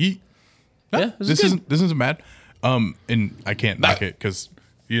 Eat. Yeah, This isn't bad. And I can't knock it because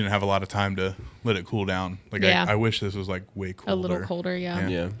you didn't have a lot of time to let it cool down. Like Yeah. I wish this was like way colder. A little colder, yeah.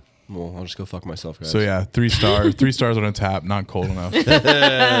 Yeah. Well, I'll just go fuck myself, guys. So yeah, 3 star, 3 stars on a tap, not cold enough.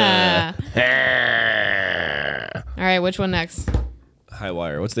 All right, which one next? High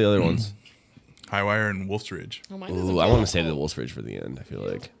Wire. What's the other ones? Highwire and Wolf's Ridge. Oh, mine doesn't Ooh, I feel want to that save the cold. Wolf's Ridge for the end. I feel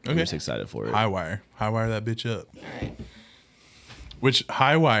like I'm Okay. just excited for it. Highwire that bitch up. All right. Which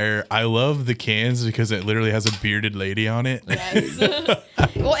Highwire, I love the cans because it literally has a bearded lady on it. Yes.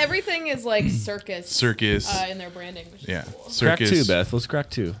 Well, everything is like circus. Circus. In their branding. Which Yeah, Is cool. Crack circus. 2, Beth. Let's crack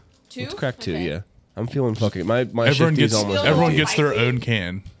 2. Two? Let's crack 2, Okay. yeah. I'm feeling fucking... My Everyone shifty's gets almost... everyone empty. gets their Spicy? own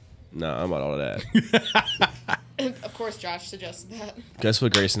can. No, I'm not all of that. Of course, Josh suggested that. Guess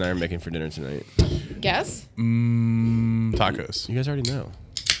what Grace and I are making for dinner tonight? Guess? Tacos. You guys already know.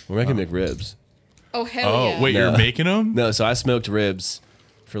 We're making McRibs. Oh, hell Oh yeah. wait, No. you're making them? No, so I smoked ribs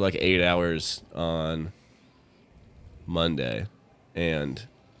for like 8 hours on Monday, and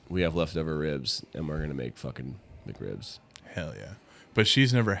we have leftover ribs, and we're gonna make fucking McRibs. Hell yeah! But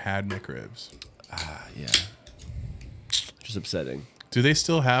she's never had McRibs. Yeah, just upsetting. Do they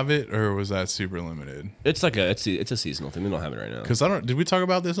still have it, or was that super limited? It's like it's a seasonal thing. They don't have it right now. Because did we talk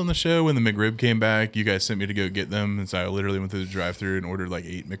about this on the show when the McRib came back? You guys sent me to go get them, and so I literally went through the drive-through and ordered like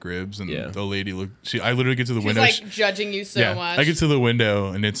 8 McRibs, and Yeah. the lady looked. I literally get to the She's window. like judging you so much. I get to the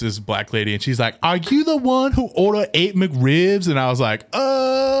window and it's this black lady, and she's like, "Are you the one who ordered 8 McRibs?" And I was like,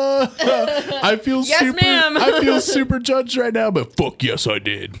 I feel Yes, super, ma'am. I feel super judged right now, but fuck yes, I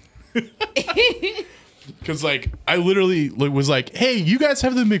did." Because like I literally was like, "Hey, you guys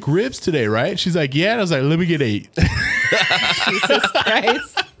have the McRibs today, right?" She's like, "Yeah." And I was like, "Let me get 8." Jesus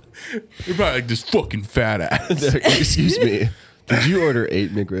Christ. You're probably like this fucking fat ass. Excuse me. Did you order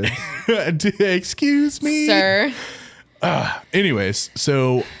 8 McRibs? Excuse me, Sir. Anyways,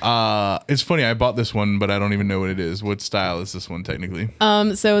 so it's funny. I bought this one, but I don't even know what it is. What style is this one technically?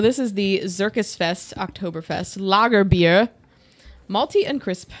 So this is the Zirkusfest Oktoberfest Lager beer. Malty and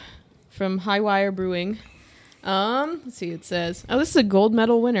crisp from Highwire Brewing. Let's see, it says, this is a gold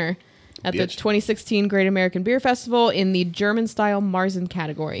medal winner at the Bitch. 2016 Great American Beer Festival in the German style Marzen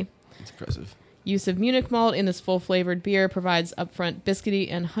category. It's impressive. Use of Munich malt in this full flavored beer provides upfront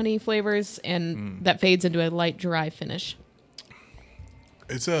biscuity and honey flavors, and that fades into a light dry finish.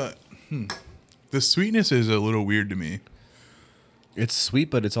 It's the sweetness is a little weird to me. It's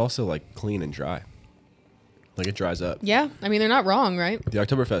sweet, but it's also like clean and dry. Like it dries up. Yeah, I mean, they're not wrong, right? The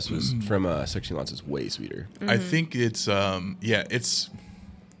Oktoberfest was from 16 Lots is way sweeter. I think it's it's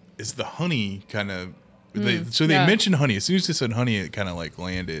the honey kind of. They yeah. mentioned honey. As soon as they said honey, it kind of like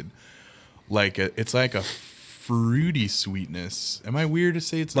landed. It's like a fruity sweetness. Am I weird to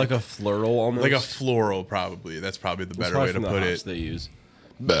say it's Like a floral almost. like a floral? Probably that's probably the It's better probably way to from the put hops it. they use.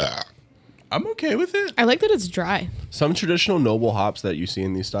 I'm okay with it. I like that it's dry. Some traditional noble hops that you see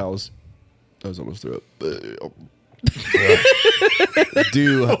in these styles. I was almost through it.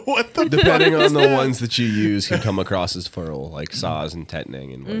 Do What the depending fuck on is the that? ones that you use can come across as floral, like Saaz and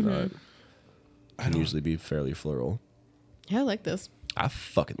Tetning and whatnot. Can usually be fairly floral. Yeah, I like this. I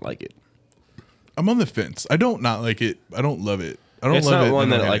fucking like it. I'm on the fence. I don't not like it. I don't love it. I don't It's love not it. one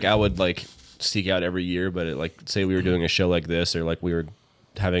and that hate like it. I would like seek out every year, but it, like say we were doing a show like this, or like we were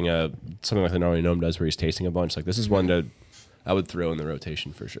having a something like the Gnarly Gnome does, where he's tasting a bunch. Like this is one that I would throw in the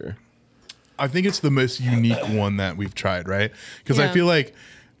rotation for sure. I think it's the most unique one that we've tried, right? Because I Yeah. feel like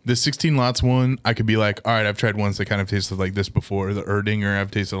the 16 lots one, I could be like, all right, I've tried ones that kind of tasted like this before. The Erdinger,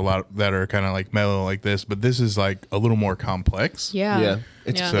 I've tasted a lot that are kind of like mellow like this, but this is like a little more complex. Yeah.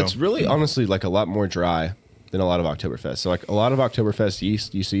 It's Yeah. So- it's really honestly like a lot more dry than a lot of Oktoberfest. So like a lot of Oktoberfest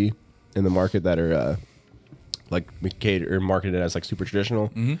yeast you see in the market that are like catered or marketed as like super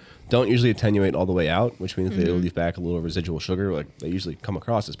traditional don't usually attenuate all the way out, which means they leave back a little residual sugar. Like they usually come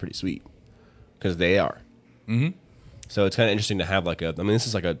across as pretty sweet because they are. So it's kind of interesting to have like a. I mean, this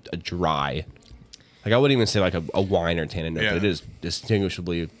is like a dry. Like I wouldn't even say like a wine or tannin note, Yeah. but it is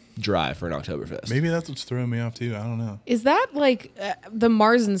distinguishably dry for an Oktoberfest. Maybe that's what's throwing me off too. I don't know. Is that like the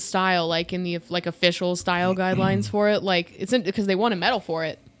Marzen style, like in the like official style guidelines for it? Like it's because they won a medal for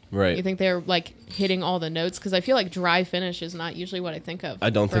it. Right. You think they're like hitting all the notes? Because I feel like dry finish is not usually what I think of. I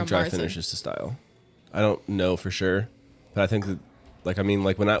don't for think a dry Marzen. finish is the style. I don't know for sure, but I think that, like, I mean,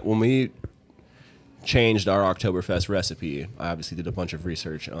 like when we changed our Oktoberfest recipe, I obviously did a bunch of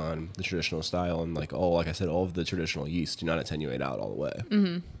research on the traditional style, and like I said, all of the traditional yeasts do not attenuate out all the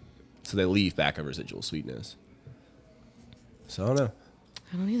way, so they leave back a residual sweetness. So I don't know.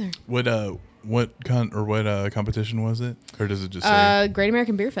 I don't either. What competition was it, or does it just say? Great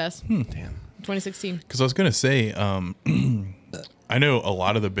American Beer Fest, Damn. 2016. Because I was gonna say, I know a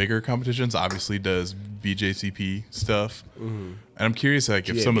lot of the bigger competitions obviously does BJCP stuff, and I'm curious like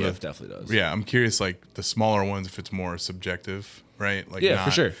if some of GABF the definitely does. yeah, I'm curious like the smaller ones if it's more subjective, right? Like Yeah, for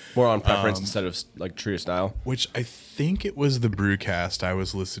not- sure. More on preference instead of like true style. Which I think it was the Brewcast I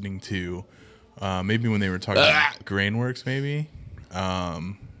was listening to, maybe when they were talking about Grainworks, maybe,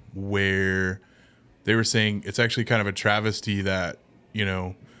 where they were saying it's actually kind of a travesty that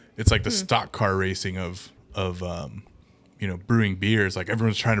it's like the stock car racing of brewing beers. Like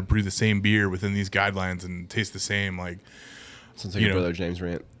everyone's trying to brew the same beer within these guidelines and taste the same. Like Sounds like a Brother James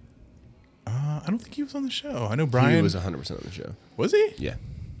rant. I don't think he was on the show. I know He Brian was 100% on the show. was he? Yeah.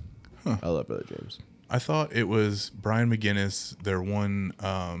 I love Brother James. I thought it was Brian McGinnis, their one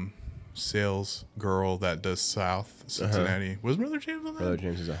sales girl that does South Cincinnati. Was Brother James on that? Brother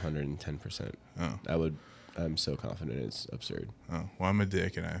James is 110%. Oh. I'm so confident it's absurd. Oh, well, I'm a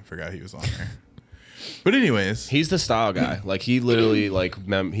dick and I forgot he was on there. But anyways, He's the style guy. Like he literally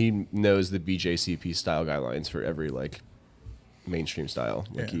he knows the BJCP style guidelines for every like mainstream style.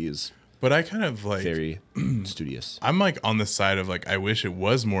 Like Yeah. he is but I kind of like very studious. I'm like on the side of like I wish it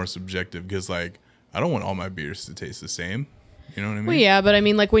was more subjective because like I don't want all my beers to taste the same. You know what I mean? Well, yeah, but I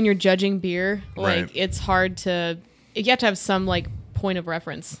mean, like when you're judging beer, like Right. it's hard to. You have to have some like point of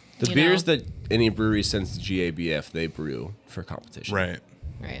reference. The you beers know? that any brewery sends to GABF, they brew for competition. Right.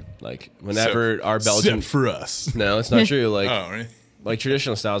 Right. Like whenever our Except Belgian for us. No, it's not true. Like Oh, right. like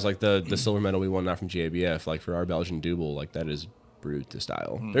traditional styles, like the silver medal we won now from GABF, like for our Belgian Double, like that is brewed to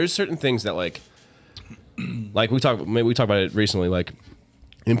style. There's certain things that like we talked about it recently, like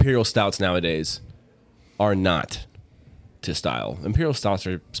imperial stouts nowadays are not to style. Imperial stouts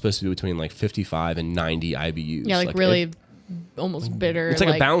are supposed to be between like 55 and 90 IBUs. Yeah, like really almost bitter. it's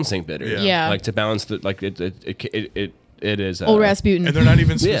like a balancing bitter. Yeah. Yeah. Like to balance the like it is Old Rasputin. And they're not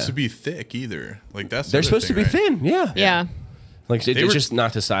even supposed Yeah. to be thick either. Like that's the They're other supposed to thing, be right? thin. Yeah. yeah. Like They it's were- just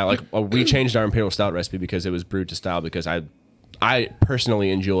not to style. Like we changed our imperial stout recipe because it was brewed to style. Because I personally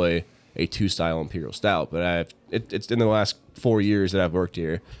enjoy a 2-style imperial stout, but it's in the last 4 years that I've worked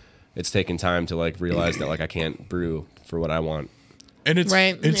here, it's taken time to like realize that like I can't brew for what I want. And it's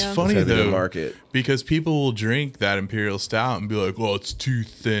Right, it's yeah. funny For the though market. because people will drink that imperial stout and be like, "Well, it's too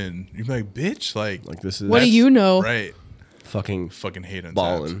thin." You're like, "Bitch, like Like this is What do you know? right? fucking Fucking hate on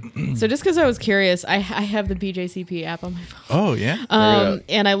balling. So just because I was curious, I have the BJCP app on my phone. Oh yeah. Check it out.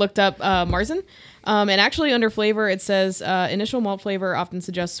 And I looked up Marzen. And actually, under flavor, it says initial malt flavor often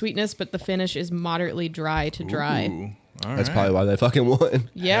suggests sweetness, but the finish is moderately dry to dry. Ooh, all That's right. probably why they fucking won.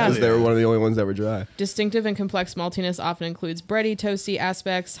 Yeah. Because they were one of the only ones that were dry. Distinctive and complex maltiness often includes bready, toasty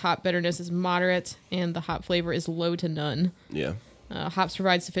aspects. Hop bitterness is moderate, and the hop flavor is low to none. Yeah. Hops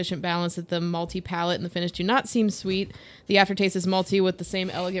provide sufficient balance that the malty palate and the finish do not seem sweet. The aftertaste is malty with the same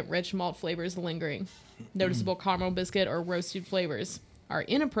elegant, rich malt flavors lingering. Noticeable caramel biscuit or roasted flavors are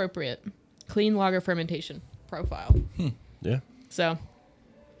inappropriate. Clean lager fermentation profile. Yeah. So,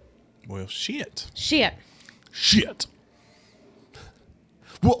 Well, shit. shit. Shit.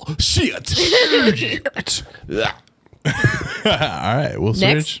 Well, shit. Yeah. All right, we'll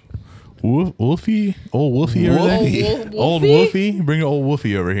Next. switch. Wolfie, old Wolfie over Wolfie. there. Old Wolfie, bring old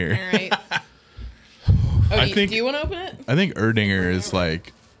Wolfie over here. All right. I Do think- you want to open it? I think Erdinger is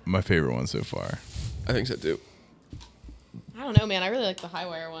like my favorite one so far. I think so too. I don't know, man. I really like the high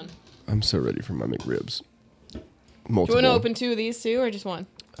wire one. I'm so ready for my McRibs. Do Multiple. you want to open 2 of these too, or just one?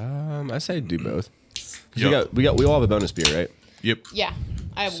 I say do both. 'Cause Yep. we all have a bonus beer, right? Yep. Yeah,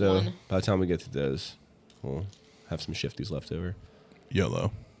 I have So one. by the time we get to those, we'll have some shifties left over.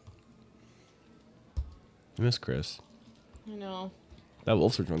 YOLO. I miss Chris. I know. That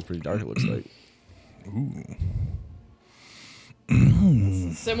Wolfsburg one's pretty dark. It looks like.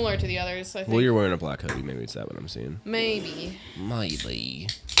 Similar to the others, I think. Well, you're wearing a black hoodie. Maybe it's that one I'm seeing. Maybe. Maybe.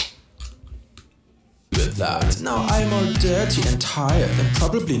 With that, now I'm all dirty and tired and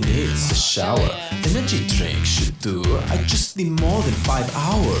probably needs a shower. Oh, yeah. Energy drink should do. I just need more than 5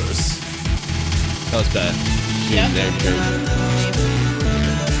 hours. That was bad. Yep.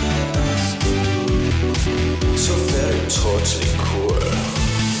 So very totally cool.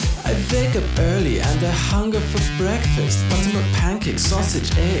 I wake up early and I hunger for breakfast. Buttermilk pancakes, sausage,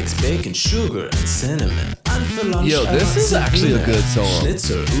 eggs, bacon, sugar, and cinnamon. And for lunch, Yo, I this want is some actually a wiener. good song.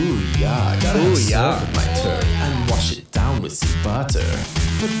 Schnitzel, ooh yeah, gotta Ooh, have yeah. serve with my turn and wash it down with some butter.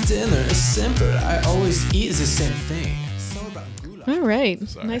 For dinner is simple. I always eat the same thing. Sauerbraten, goulash. All right.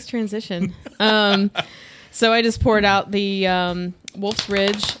 Nice transition. So I just poured out the Wolf's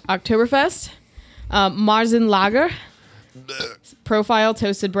Ridge Oktoberfest. Marzen Lager. Profile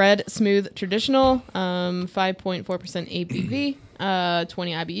toasted bread, smooth traditional, 5.4% ABV,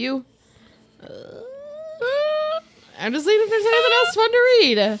 20 IBU. I'm just leaving if there's anything else fun to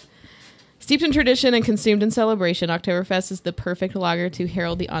read. Steeped in tradition and consumed in celebration, Oktoberfest is the perfect lager to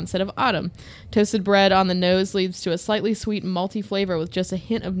herald the onset of autumn. Toasted bread on the nose leads to a slightly sweet malty flavor with just a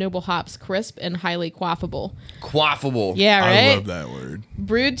hint of noble hops, crisp and highly quaffable. Quaffable. Yeah, right? I love that word.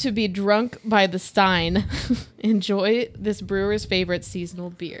 Brewed to be drunk by the stein. Enjoy this brewer's favorite seasonal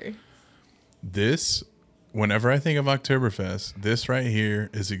beer. This, whenever I think of Oktoberfest, this right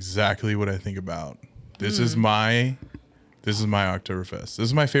here is exactly what I think about. This is my Oktoberfest. This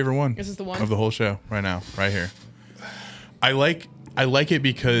is my favorite one. This is the one? of the whole show right now, right here. I like it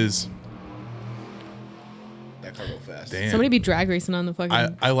because That can't go fast. damn, Somebody be drag racing on the fucking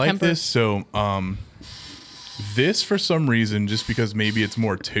I like Kemper. this. So this for some reason, just because maybe it's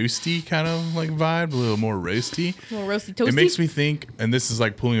more toasty kind of like vibe, a little more roasty. A little roasty toasty. It makes me think, and this is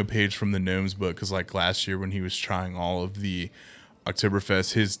like pulling a page from the Gnomes book, because like last year when he was trying all of the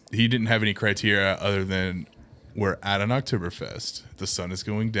Oktoberfest, he didn't have any criteria other than we're at an Oktoberfest. The sun is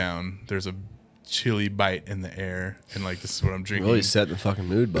going down. There's a chilly bite in the air, and like this is what I'm drinking. Really set the fucking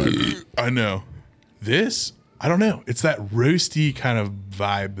mood, bud. I know. This, I don't know. It's that roasty kind of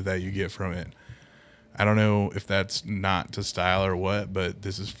vibe that you get from it. I don't know if that's not to style or what, but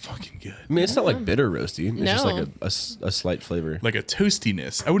this is fucking good. I mean, it's not like bitter roasty. It's just No. like a slight flavor. Like a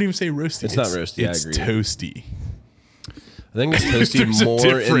toastiness. I wouldn't even say roasty. It's not roasty, I It's agree. toasty. I think it's toasty There's a more in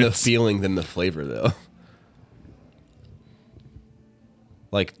the difference. feeling than the flavor, though.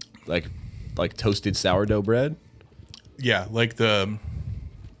 Like toasted sourdough bread. Yeah, like I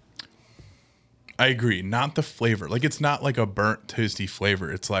agree. Not the flavor. Like it's not like a burnt toasty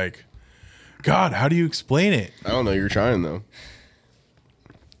flavor. It's like, God, how do you explain it? I don't know. You're trying though.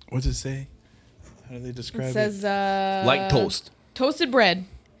 What's it say? How do they describe It says Like toast. toasted bread.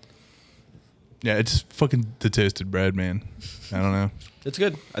 Yeah, it's fucking the toasted bread, man. I don't know. It's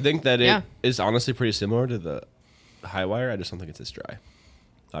good. I think that it Yeah. is honestly pretty similar to the high wire. I just don't think it's as dry.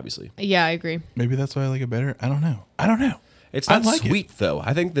 Obviously, Yeah, I agree. Maybe that's why I like it better. I don't know. it's I not like it. sweet though.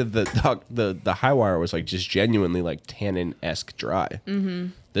 I think that the high wire was like just genuinely like tannin-esque dry. Mm-hmm.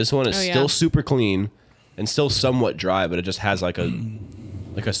 This one is Oh, yeah. still super clean and still somewhat dry, but it just has like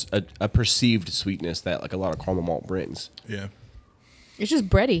a perceived sweetness that like a lot of caramel malt brings. Yeah. It's just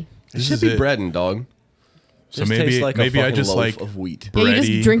bready. It This should is be it. breading, dog. So Just maybe tastes like a maybe I fucking just loaf like of wheat. Yeah, you're just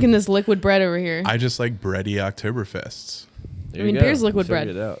bready- drinking this liquid bread over here. I just like bready Oktoberfests. There I you mean, go. beer's liquid Figured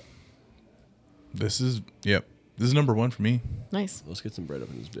bread. it out. This is number one for me. Nice. Let's get some bread up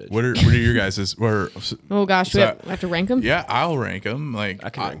in this bitch. What are your guys's? Oh gosh, we So- have to rank them. Yeah, I'll rank them. Like I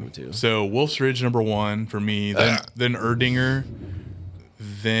can rank 'em too. So Wolf's Ridge number one for me. Then Erdinger.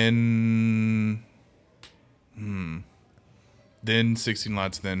 Then 16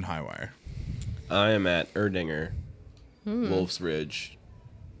 Lots. Then Highwire. I am at Erdinger, Wolf's Ridge,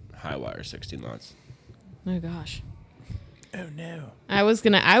 High Wire, 16 lots. Oh gosh. Oh no. I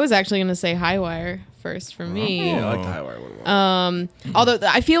was actually gonna say Highwire first for me. Yeah, I like the Highwire one more. Although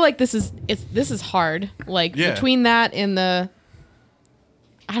I feel like this is hard. Like Yeah. between that and the,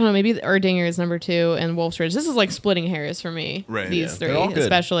 I don't know, maybe the Erdinger is number 2 and Wolf's Ridge. This is like splitting hairs for me. Right. These Yeah. They're all three, good.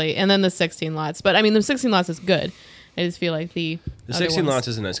 especially, and then the 16 lots. But I mean, the 16 lots is good. I just feel like the The other 16 ones- lots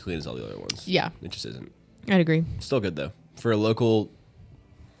isn't as clean as all the other ones. Yeah. It just isn't. I'd agree. Still good though. For a local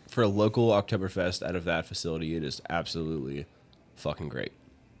Oktoberfest out of that facility, it is absolutely fucking great.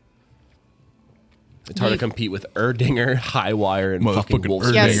 It's hard to compete with Erdinger, Highwire, and fucking Motherfucking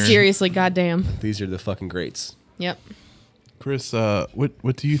Wolf's Yeah, Ridge. Erdinger. seriously, goddamn. These are the fucking greats. Yep. Chris,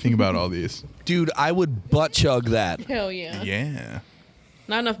 what do you think about all these? Dude, I would butt chug that. Hell yeah. Yeah.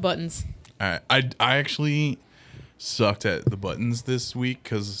 Not enough buttons. I actually sucked at the buttons this week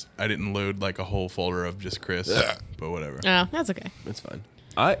because I didn't load like a whole folder of just Chris. But whatever. Oh, that's okay. It's fine.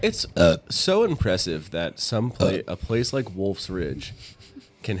 It's so impressive that a place like Wolf's Ridge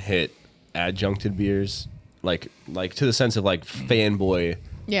can hit adjuncted beers, like to the sense of like fanboy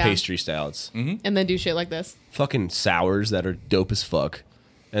Yeah. pastry stouts, And then do shit like this. fucking sours that are dope as fuck,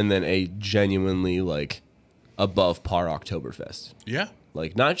 and then a genuinely like above par Oktoberfest. Yeah.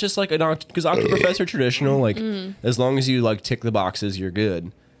 Like not just like because Oktoberfest are traditional. Like as long as you like tick the boxes, you're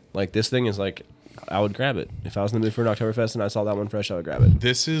good. Like this thing is like, I would grab it if I was in the mood for an Oktoberfest and I saw that one fresh. I would grab it.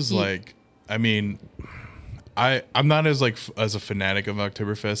 This is like, I mean, I'm not as like as a fanatic of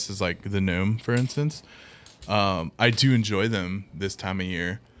Oktoberfest as like the Gnome, for instance. I do enjoy them this time of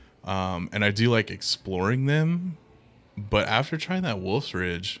year, and I do like exploring them. But after trying that Wolf's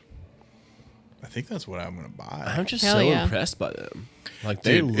Ridge, I think that's what I'm gonna buy. I'm just Hell so yeah. impressed by them. Like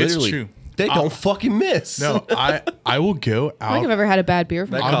they Dude, it's literally, true. they don't fucking miss. No, I will go I don't think I've out, ever had a bad beer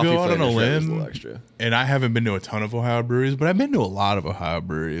from That them. I'll coffee go out on a flavor is limb. little extra. and I haven't been to a ton of Ohio breweries, but I've been to a lot of Ohio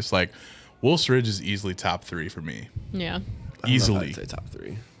breweries. Like Wolf's Ridge is easily top 3 for me. Yeah. I don't know if Easily. I'd say top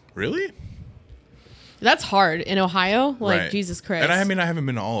 3. Really? That's hard in Ohio. Like, Right. Jesus Christ. And I mean, I haven't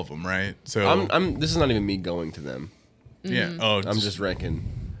been to all of them, right? So I'm. This is not even me going to them. yeah. Oh, I'm just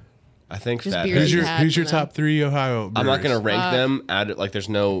ranking. I think Just Fat beers who's Head. your had who's your from them. top 3 Ohio breweries? I'm not gonna rank them. Add like there's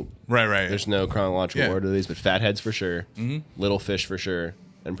no Right. chronological Yeah. order to these, but Fatheads for sure, Little Fish for sure,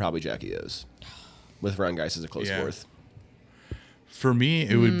 and probably Jackie O's, with Rheingeist as a close Yeah. fourth. For me,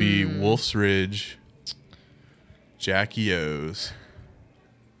 it would be Wolf's Ridge, Jackie O's.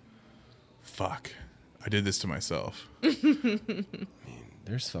 Fuck. I did this to myself.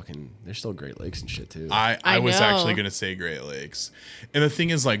 There's still Great Lakes and shit too. I was know. actually going to say Great Lakes. And the thing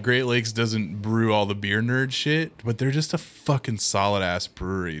is, like, Great Lakes doesn't brew all the beer nerd shit, but they're just a fucking solid ass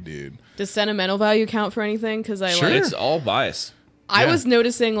brewery, dude. Does sentimental value count for anything? Because Sure. It's all bias. I Yeah. was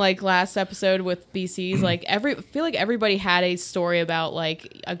noticing like last episode with BC's, like I feel like everybody had a story about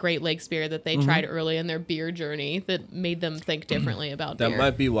like a Great Lakes beer that they tried early in their beer journey that made them think differently about That beer.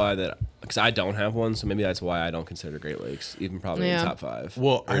 might be why because I don't have one, so maybe that's why I don't consider Great Lakes even probably in Yeah. top 5.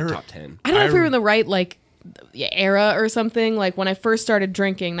 Well, or top 10. I don't know if I- we were in the right like era or something. Like when I first started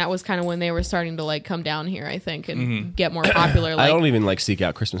drinking, that was kind of when they were starting to like come down here, I think, and get more popular. I Like, don't even like seek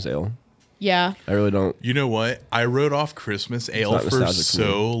out Christmas ale. yeah, I really don't. You know what? I wrote off Christmas ale not for nostalgic to me.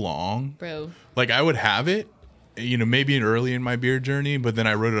 so long. bro. Like, I would have it, you know, maybe early in my beer journey, but then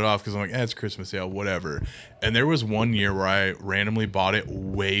I wrote it off because I'm like, it's Christmas ale, whatever. And there was one year where I randomly bought it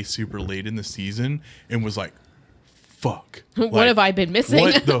way super late in the season and was like, fuck. What Like, have I been missing?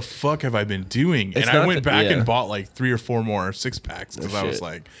 What the fuck have I been doing? It's And I not went the- back yeah. and bought like 3 or 4 more 6-packs because I was shit.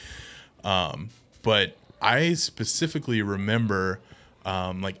 like, but I specifically remember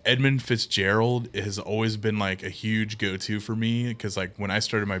like Edmund Fitzgerald has always been like a huge go-to for me because like when I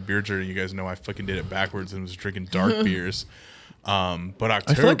started my beer journey, you guys know I fucking did it backwards and was drinking dark beers. But I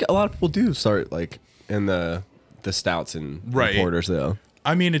October, feel like a lot of people do start like in the stouts and Right. porters though.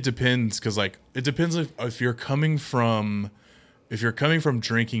 I mean, it depends because like it depends if you're coming from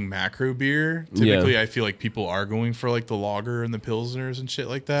drinking macro beer. Typically, I feel like people are going for like the lager and the pilsners and shit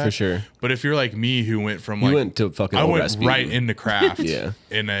like that. For sure. But if you're like me, who went from You like went to fucking I Old went Rasputin. right into craft. Yeah.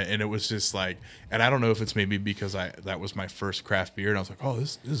 and it was just like, and I don't know if it's maybe because that was my first craft beer, and I was like, oh,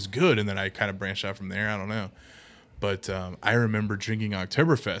 this is good, and then I kind of branched out from there. I don't know, but I remember drinking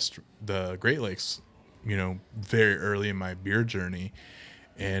Oktoberfest, the Great Lakes, you know, very early in my beer journey.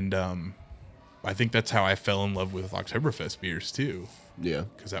 And I think that's how I fell in love with Oktoberfest beers too, Yeah.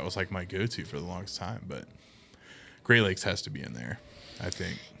 because that was like my go-to for the longest time. But Great Lakes has to be in there, I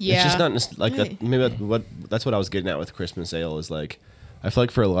think. Yeah, It's just not like Right. that. Maybe that's what I was getting at with Christmas ale is like, I feel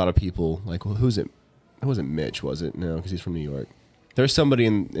like for a lot of people, like, well, who's it? It wasn't Mitch, was it? No, because he's from New York. There's somebody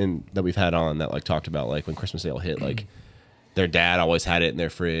in that we've had on that like talked about like when Christmas ale hit, like their dad always had it in their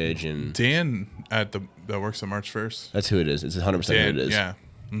fridge, and Dan that works at March 1st. That's who it is. It's 100% who it is. Yeah.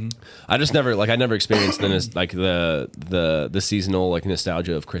 I just never I never experienced the seasonal like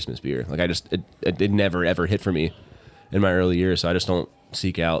nostalgia of Christmas beer. Like it never ever hit for me in my early years, so I just don't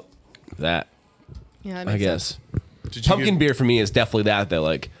seek out that. Yeah, that I makes guess sense. pumpkin beer for me is definitely that though.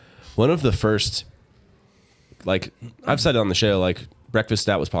 Like one of the first, like I've said it on the show, like Breakfast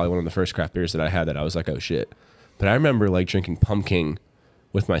Stout was probably one of the first craft beers that I had that I was like, oh shit. But I remember like drinking pumpkin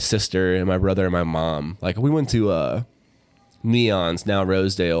with my sister and my brother and my mom. Like we went to Neon's, now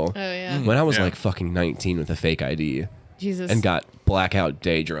Rosedale. Oh yeah. When I was Yeah. like fucking 19 with a fake ID Jesus. and got blackout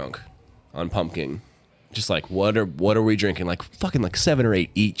day drunk on pumpkin. Just like what are we drinking? Like fucking like 7 or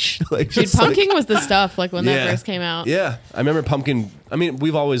 8 each. Like Dude, just, like- pumpkin was the stuff like when Yeah. that first came out. Yeah, I remember pumpkin. I mean,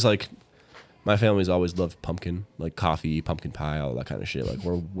 we've always like my family's always loved pumpkin, like coffee, pumpkin pie, all that kind of shit. Like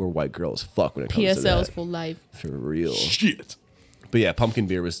we're white girls, fuck when it comes to PSL's that. for life. For real. Shit. But yeah, pumpkin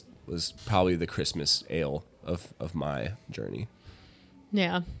beer was probably the Christmas ale of my journey.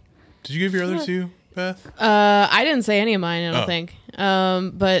 Yeah. Did you give your other two, Beth? I didn't say any of mine, I don't Oh. think.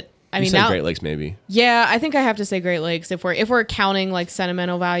 But I You mean said now Great Lakes maybe. yeah, I think I have to say Great Lakes if we're counting like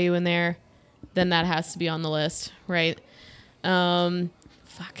sentimental value in there, then that has to be on the list, right?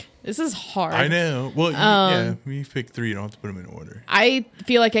 Fuck. This is hard. I know. Well, yeah, we picked 3. You don't have to put them in order. I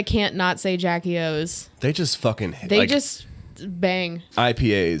feel like I can't not say Jackie O's. They just fucking They like, just bang.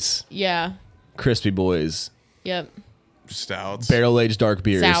 IPAs, Yeah. crispy boys, Yep. Stouts. barrel aged dark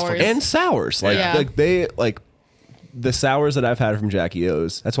beers, Sours. and sours. Like Yeah. like they like the sours that I've had from Jackie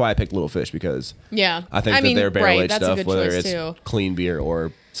O's. That's why I picked Little Fish because Yeah. I think that mean, their barrel right, aged that's a stuff, good whether choice, it's too. clean beer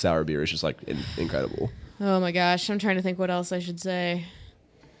or sour beer, is just like incredible. Oh my gosh, I'm trying to think what else I should say.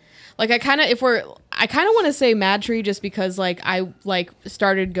 Like I kind of want to say Mad Tree just because like I like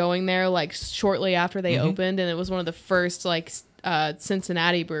started going there like shortly after they opened, and it was one of the first like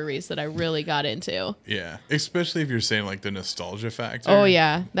Cincinnati breweries that I really got into. Yeah, especially if you're saying like the nostalgia factor. Oh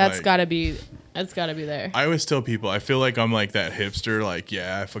yeah, that's Like, gotta be there. I always tell people I feel like I'm like that hipster. Like,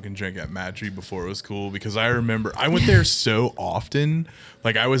 yeah, I fucking drank at Mad Tree before it was cool because I remember I went there so often.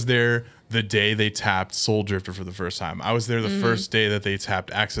 Like, I was there the day they tapped Soul Drifter for the first time. I was there the first day that they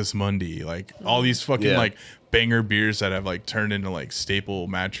tapped Access Mundi. Like, all these fucking Yeah. like banger beers that have like turned into like staple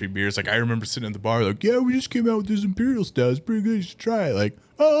Mad Tree beers. Like, I remember sitting at the bar like, yeah, we just came out with this Imperial Stout. It's pretty good. You should try it. Like,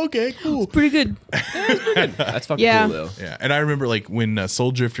 oh, okay, cool. Pretty good. That's fucking Yeah. cool though. Yeah, and I remember like when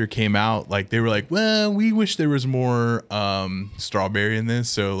Soul Drifter came out, like they were like, "Well, we wish there was more strawberry in this.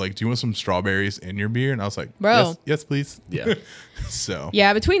 So, like, do you want some strawberries in your beer?" And I was like, Bro. yes, please." Yeah. So,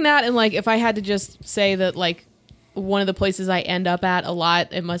 Yeah, between that and like if I had to just say that like one of the places I end up at a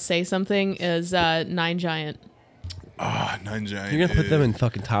lot, it must say something is Nine Giant. Nine Giant. You're gonna put them in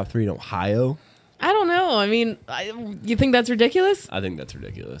fucking top 3 in Ohio? I don't know. I mean, you think that's ridiculous? I think that's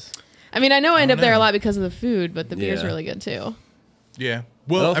ridiculous. I mean, I know I end up there a know. lot because of the food, but the beer's Yeah. really good too. Yeah. I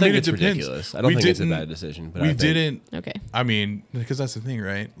Well, don't I, think mean, it's it depends. ridiculous. I don't We think it's a didn't- bad decision. But We I think, didn't. Okay. I mean, because that's the thing,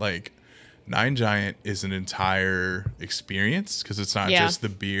 right? Like, Nine Giant is an entire experience because it's not Yeah. just the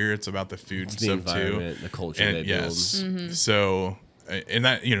beer; it's about the food It's and the stuff too. environment, the culture And they yes, Mm-hmm. so and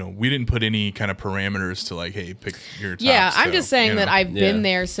that we didn't put any kind of parameters to like, hey, pick your top. Yeah, I'm so, just saying that I've Yeah. been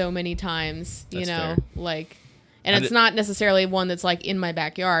there so many times, That's know, fair. like, and I it's did- not necessarily one that's like in my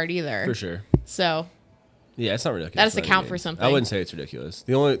backyard either. For sure. So Yeah, it's not ridiculous. That has to by any count for means. something. I wouldn't say it's ridiculous.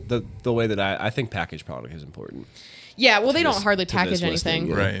 The way that I think packaged product is important. yeah, well, they don't this- hardly to package this listing,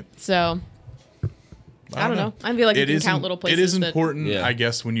 anything, yeah. right. so I don't know. I feel like you can count little places It is that- important, Yeah. I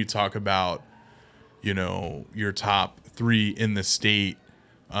guess, when you talk about, your top 3 in the state,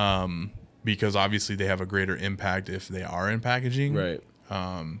 because obviously they have a greater impact if they are in packaging, Right.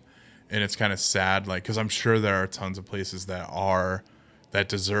 And it's kind of sad, like, because I'm sure there are tons of places that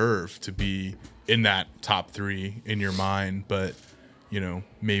deserve to be in that top 3 in your mind, but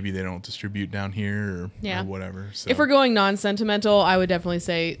maybe they don't distribute down here or whatever. So if we're going non-sentimental, I would definitely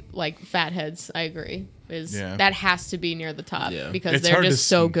say like Fatheads. I agree. Yeah. That has to be near the top Yeah. because It's they're hard to just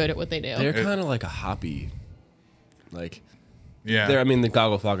so s- good at what they do. They're kind of like a hoppy, like yeah, I mean, the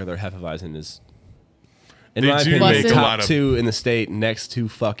Goggleflager, their Hefeweizen is, in They my do opinion, make a top lot of- 2 in the state next to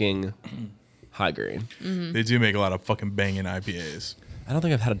fucking High Grain. they do make a lot of fucking banging IPAs. I don't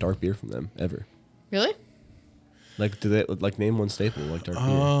think I've had a dark beer from them ever. Really? Like, do they like name one staple like dark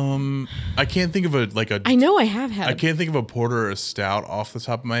beer? I can't think of I know I have had. I can't think of a porter or a stout off the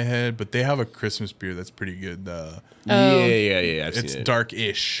top of my head, but they have a Christmas beer that's pretty good. Yeah. I've It's seen it.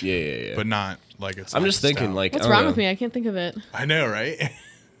 dark-ish, Yeah. but not like it's. I'm not just a thinking, stout. like, What's I don't wrong know. with me? I can't think of it. I know, right?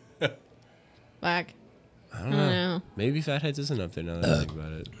 Black. I don't I know. don't know. Maybe Fatheads isn't up there now that I think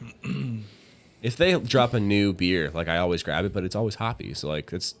about it. If they drop a new beer, like I always grab it, but it's always hoppy. So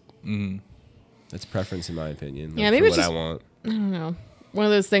like it's That's preference in my opinion. Yeah, like, maybe for it's what just- I want. I don't know. One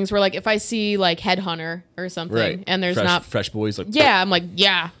of those things where like if I see like Headhunter or something Right. and there's fresh, not fresh boys like yeah, I'm like,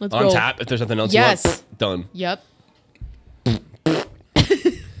 yeah, let's on go. tap. If there's nothing else, Yes. you want, done. Yep. I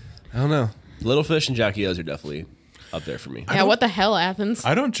don't know. Little Fish and Jackie O's are definitely up there for me. Yeah, what the hell, Athens?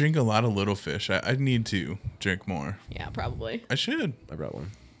 I don't drink a lot of Little Fish. I need to drink more. Yeah, probably. I should. I brought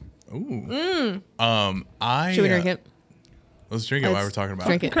one. Ooh. I Should we drink it? Let's drink it while we're talking about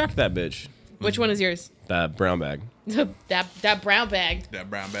Drink it. it. Crack that bitch. Which one is yours? That brown bag. that brown bag. That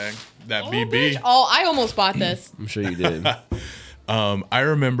brown bag. That Oh, BB. bitch. Oh, I almost bought this. I'm sure you did. I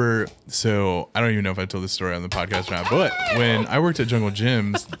remember, so I don't even know if I told this story on the podcast or not, but when I worked at Jungle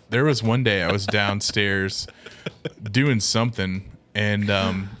Gyms, there was one day I was downstairs doing something, and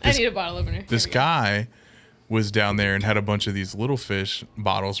I need a bottle opener. this Here we go. guy was down there and had a bunch of these Little Fish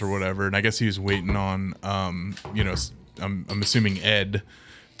bottles or whatever, and I guess he was waiting on, I'm assuming Ed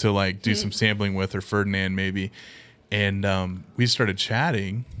to like do some sampling with, or Ferdinand maybe, and we started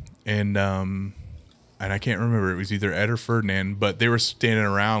chatting, and I can't remember, it was either Ed or Ferdinand, but they were standing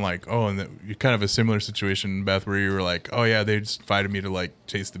around like, oh, and kind of a similar situation, Beth, where you were like, oh yeah, they just invited me to like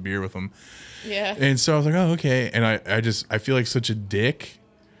taste the beer with them. Yeah. And so I was like, oh, okay. And I feel like such a dick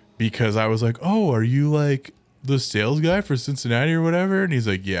because I was like, oh, are you like the sales guy for Cincinnati or whatever? And he's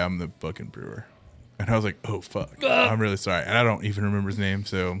like, yeah, I'm the fucking brewer. And I was like, oh, fuck. I'm really sorry. And I don't even remember his name.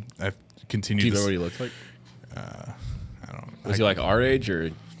 So I continued Do you to know what he looked like? I don't Was he like our age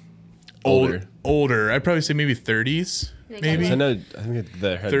or older? older. I'd probably say maybe 30s, maybe. I know. I think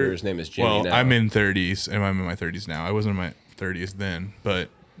the head brewer's name is Jimmy. Well, now. I'm in 30s, and I'm in my 30s now. I wasn't in my 30s then, but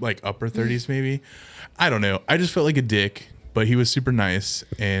like upper 30s maybe. I don't know. I just felt like a dick, but he was super nice,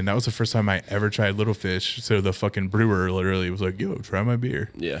 and that was the first time I ever tried Little Fish. So the fucking brewer literally was like, "Yo, try my beer,"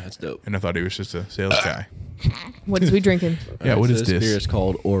 Yeah, that's dope. and I thought he was just a sales guy. What is we drinking? Yeah, what so is this? beer is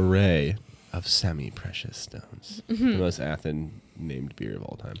called Oray of semi-precious stones. The most Athen named beer of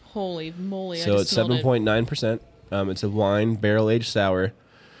all time. Holy moly! So I it's just smelled it. 7.9%. It's a wine barrel-aged sour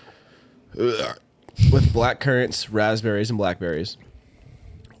with black currants, raspberries, and blackberries.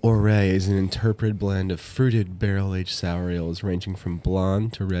 Oray is an interpreted blend of fruited barrel-aged sour ales ranging from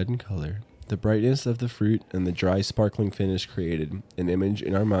blonde to red in color. The brightness of the fruit and the dry, sparkling finish created an image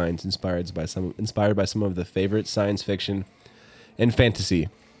in our minds inspired by some of the favorite science fiction and fantasy.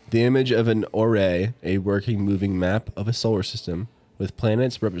 The image of an Oray, a working, moving map of a solar system with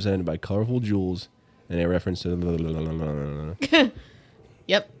planets represented by colorful jewels, and a reference to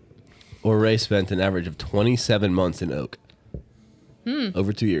Yep. Oray spent an average of 27 months in oak.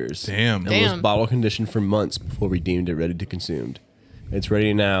 Over 2 years. Damn. And was Damn. bottle conditioned for months before we deemed it ready to consume. It's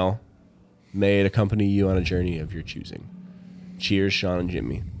ready now. May it accompany you on a journey of your choosing. Cheers, Sean and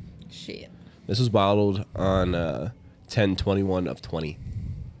Jimmy. Shit. This was bottled on 10/21 of 20.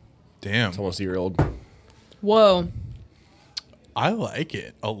 Damn. It's almost a year old. Whoa. I like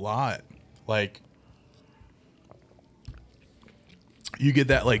it a lot. Like, you get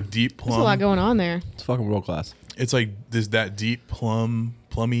that like deep There's a lot plum. going on there. It's fucking world class. It's like there's that deep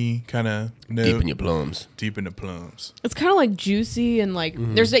plummy kind of note. Deep in your plums. Deep in the plums. It's kind of like juicy and like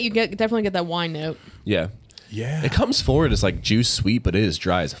there's that you definitely get that wine note. Yeah. Yeah. It comes forward as like juice sweet, but it is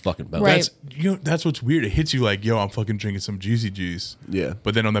dry as a fucking bone. Right. That's what's weird. It hits you like, yo, I'm fucking drinking some juicy juice. Yeah.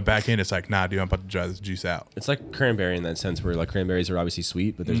 But then on the back end, it's like, nah, dude, I'm about to dry this juice out. It's like cranberry in that sense where like cranberries are obviously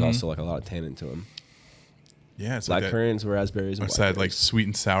sweet, but there's also like a lot of tannin to them. Yeah, it's Black like that, currants, raspberries, and it's that like blackberries. sweet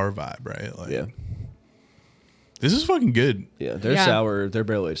and sour vibe, right? Like, Yeah. This is fucking good. Yeah. Their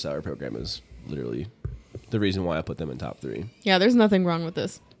barrel aged sour program is literally the reason why I put them in top 3. Yeah, there's nothing wrong with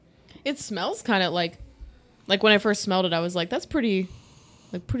this. It smells kind of like when I first smelled it, I was like, that's pretty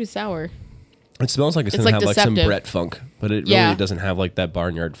sour. It smells like it's It's gonna like have like some deceptive. Brett funk, but it Yeah. really doesn't have like that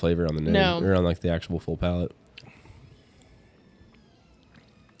barnyard flavor on the nose No. or on like the actual full palate.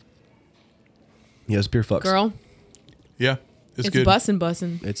 Yeah, this beer fucks. Girl, Yeah, it's it's good.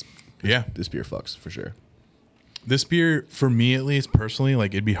 bussin'. It's Yeah, this beer fucks for sure. this beer for me at least personally,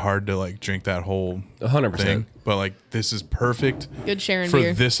 like it'd be hard to like drink that whole 100%. thing. But like this is perfect Good sharing for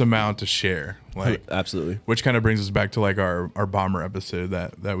beer. this amount to share. Like, Absolutely. which kind of brings us back to like our bomber episode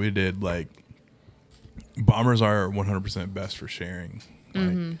that we did. Like, bombers are 100% best for sharing. Like,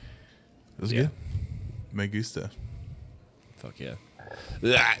 Mm-hmm. it was Yeah. good. Me gusta. Fuck yeah.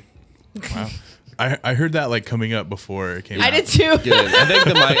 Wow. I heard that like coming up before it came out. I did too. Good.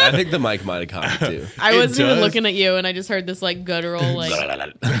 I think the mic might have caught it too. I It wasn't even does. looking at you, and I just heard this like guttural like.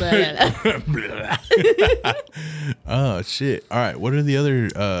 Oh shit! All right, what are the other?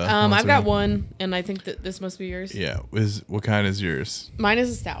 ones I've got around? one, and I think that this must be yours. Yeah, what kind is yours? Mine is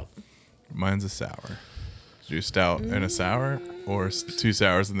a stout. Mine's a sour. to do? Stout and a sour, or 2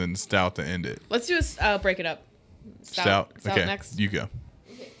 sours and then stout to end it? Let's do a break it up. Stout. Okay, next. you go.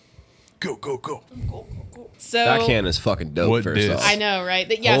 Go. So That can is fucking dope. What First dis? off, I know, right?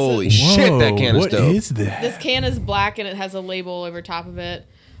 Holy So shit, that can is What dope. is that? this can is black and it has a label over top of it.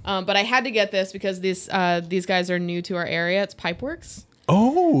 But I had to get this because these guys are new to our area. It's Pipeworks.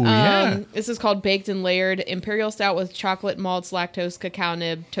 Oh, yeah. This is called Baked and Layered Imperial Stout with chocolate, malts, lactose, cacao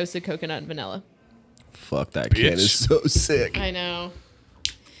nib, toasted coconut, and vanilla. Fuck, that can Bitch. is so sick. I know.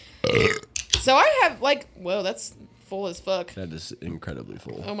 So I have whoa, that's full as fuck. That is incredibly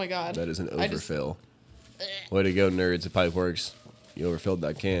full. Oh my god. That is an I just- overfill. Way to go, nerds at Pipeworks. You overfilled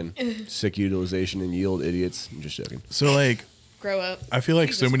that can. Sick utilization and yield, idiots. I'm just joking. So, like, Grow up. I feel like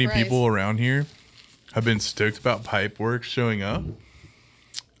so Jesus many Christ. people around here have been stoked about Pipeworks showing up.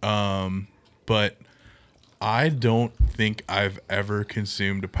 But I don't think I've ever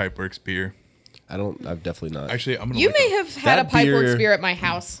consumed a Pipeworks beer. I've definitely not. Actually, I'm gonna. You look may up- have had a That Pipeworks beer- beer at my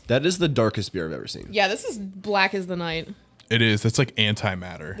house. That is the darkest beer I've ever seen. Yeah, this is black as the night. It is. That's like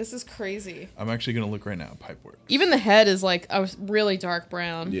antimatter. This is crazy. I'm actually gonna look right now. Pipeworks. Even the head is like a really dark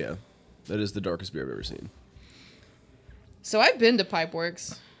brown. Yeah. That is the darkest beer I've ever seen. So I've been to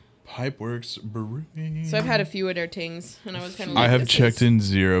Pipeworks. Pipeworks Brewing. So I've had a few of their tings, and I was kind of like, I have this checked is- in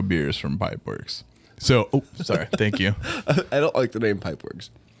 0 beers from Pipeworks. So, sorry. Thank you. I don't like the name Pipeworks.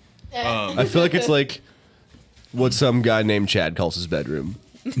 I feel like it's like what some guy named Chad calls his bedroom.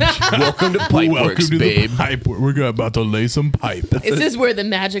 Welcome to Pipeworks, Welcome to babe. the Pipeworks. We're about to lay some pipe. This is where the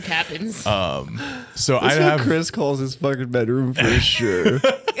magic happens. So That's I what have. Chris calls his fucking bedroom for sure.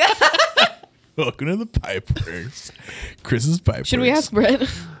 Welcome to the Pipeworks. Chris's Pipeworks. Should we ask Brett?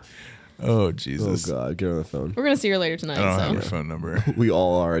 Oh Oh Jesus! god, get on the phone. We're gonna see her later tonight. I don't so. have her phone number. We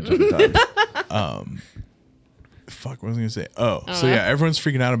all are at different times. Fuck, what was I gonna say? Oh, so yeah, everyone's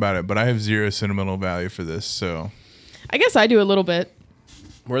freaking out about it, but I have 0 sentimental value for this. So I guess I do a little bit.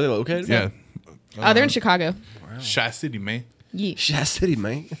 Where are they located? yeah, They're in Chicago. Shy City, man. Yeesh. Shasta City,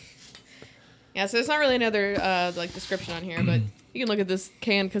 mate. Yeah, so there's not really another description on here, but you can look at this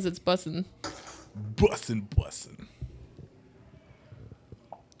can because it's bussin'. Bussin'.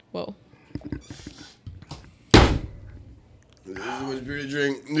 Whoa. This is so much beer to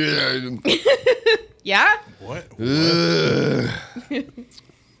drink. Yeah? What?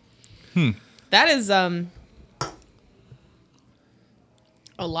 That is a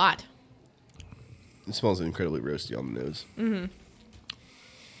lot. It smells incredibly roasty on the nose.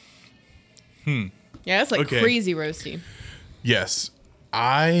 Yeah, it's like Okay. crazy roasty. Yes.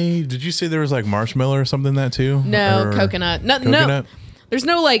 Did you say there was like marshmallow or something in that too? No, Or coconut. No, coconut? there's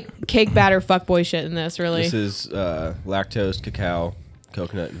no like cake batter fuckboy shit in this, really. This is lactose, cacao,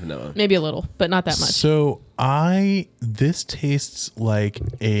 coconut, and vanilla. Maybe a little, but not that much. So this tastes like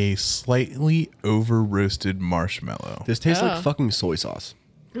a slightly over roasted marshmallow. This tastes Oh. like fucking soy sauce.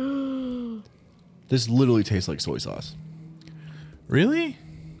 This literally tastes like soy sauce. Really?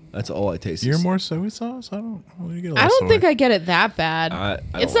 That's all I taste. You're more soy sauce? I don't. Well, you get a I little don't soy. think I get it that bad. I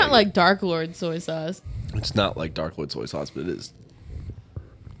It's don't not like like Dark Lord soy sauce. It's not like Dark Lord soy sauce, but it is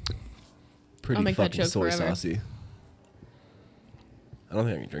pretty make that fucking joke soy forever. saucy. I don't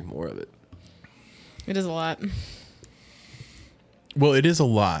think I can drink more of it. It is a lot. Well, it is a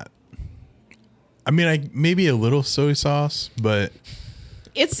lot. I mean, maybe a little soy sauce, but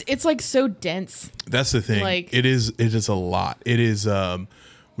It's like so dense. that's the thing. Like- It is a lot. It is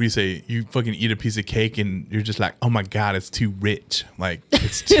what do you say? You fucking eat a piece of cake and you're just like, oh my god, it's too rich. Like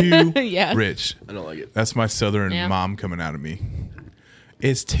it's too Yeah. rich. I don't like it. That's my southern Yeah. mom coming out of me.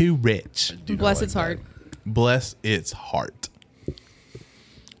 It's too rich. Do not Bless like its that. heart. Bless its heart.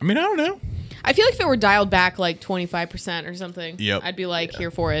 I mean, I don't know. I feel like if it were dialed back like 25% or something, Yep. I'd be like here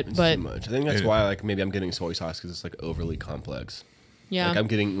for it. It's But too much. I think that's It- why like maybe I'm getting soy sauce because it's like overly complex. yeah. Like I'm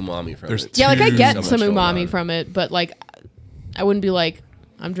getting umami from There's it. Yeah, like I too get much some going umami on. from it, but like I wouldn't be like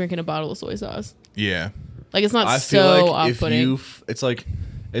I'm drinking a bottle of soy sauce. Yeah. Like it's not I feel so like if off-putting. you, it's like,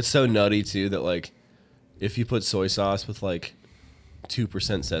 it's so nutty too that like, if you put soy sauce with like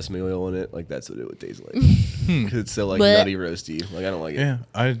 2% sesame oil in it, like that's what it would taste like. Because it's so like Blech. nutty roasty. Like I don't like it. Yeah.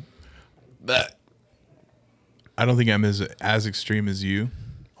 I don't think I'm as extreme as you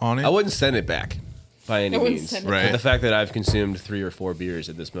on it. I wouldn't send it back by any I wouldn't means. send it Right. But the fact that I've consumed 3 or 4 beers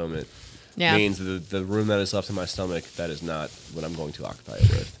at this moment yeah. means that the room that is left in my stomach, that is not what I'm going to occupy it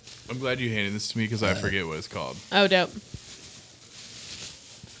with. I'm glad you handed this to me because I forget what it's called. Oh, dope.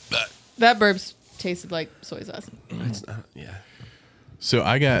 That burps tasted like soy sauce. It's not, yeah. So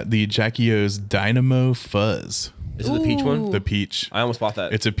I got the Jackie O's Dynamo Fuzz, Is it the peach one? Ooh. the peach. I almost bought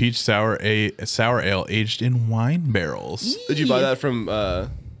that. It's a peach sour ale aged in wine barrels. Did you buy that from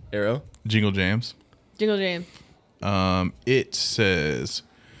Arrow? Jingle Jams. Jingle Jam. It says,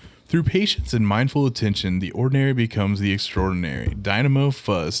 through patience and mindful attention, the ordinary becomes the extraordinary. Dynamo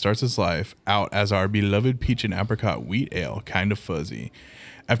Fuzz starts its life out as our beloved peach and apricot wheat ale, kind of fuzzy.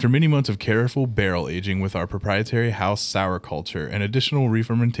 After many months of careful barrel aging with our proprietary house sour culture and additional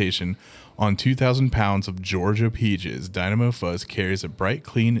re-fermentation on 2,000 pounds of Georgia peaches, Dynamo Fuzz carries a bright,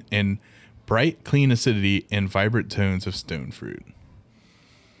 clean acidity and vibrant tones of stone fruit.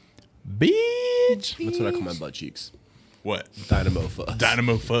 Bitch. That's what I call my butt cheeks. What? Dynamo Fuzz.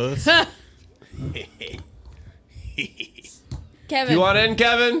 Dynamo Fuzz? Kevin. You want in,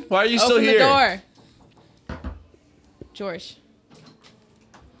 Kevin? Why are you still Open here? the door. George.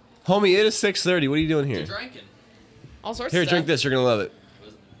 Homie, it is 6:30. What are you doing here? Drinking. All sorts Here, of drink stuff. this. You're going to love it.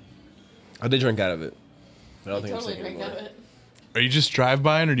 I did drink out of it. But I don't think Totally I'm drink saying of anymore. it. Are you just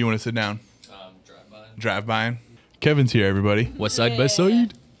drive-buying or do you want to sit down? Drive by. Drive-buying? Kevin's here, everybody. West Side, Best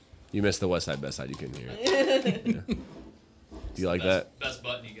Side. You missed the West Side, Best Side. You couldn't hear it. Yeah. Do you like that? Best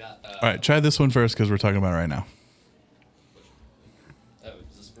button you got. All right, try this one first because we're talking about it right now. Oh,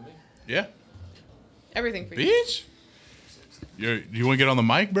 is this for me? Yeah. Everything for you. Bitch. You want to get on the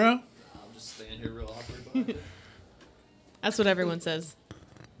mic, bro? I'm just staying here real awkward. That's what everyone says.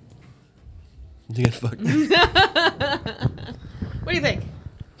 You fuck. What do you think?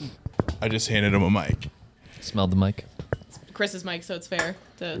 I just handed him a mic. Smelled the mic. Chris's mic, so it's fair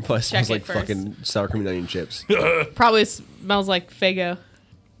to Probably check smells it like first. fucking sour cream and onion chips. Probably smells like Fago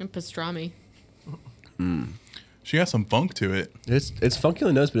and pastrami. She got some funk to it. It's funky on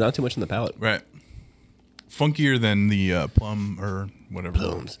the nose, but not too much in the palate. Right. Funkier than the plum or whatever.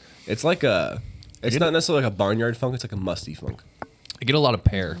 Plums. It's like a. It's not necessarily like a barnyard funk. It's like a musty funk, I get a lot of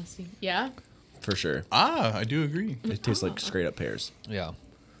pear. Yeah? for sure. Ah, I do agree. It tastes like straight up pears. Yeah.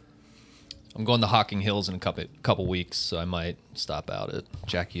 I'm going to Hocking Hills in a couple weeks, so I might stop out at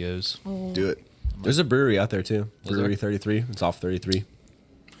Jackie O's. Do it. There's a brewery out there too. Is Brewery there? 33. It's off 33.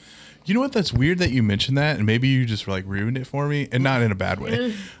 You know what? That's weird that you mentioned that, and maybe you just like ruined it for me, and not in a bad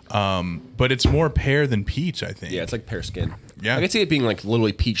way. But it's more pear than peach, I think. Yeah, it's like pear skin. Yeah. I could see it being like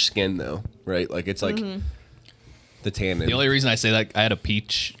literally peach skin though, right? Like it's like the tannin. The only reason I say that, I had a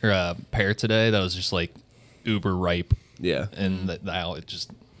peach or a pear today that was just like uber ripe, yeah. and that now it just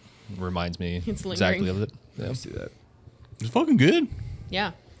reminds me It's exactly lingering. of it. I can see that. It's fucking good.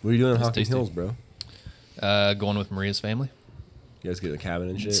 Yeah. What are you doing in It's Hocking tasty. Hills, bro? Going with Maria's family. You guys get a cabin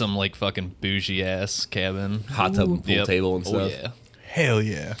and shit. Some like fucking bougie ass cabin. hot tub, and pool Yep. table and Oh stuff. yeah, Hell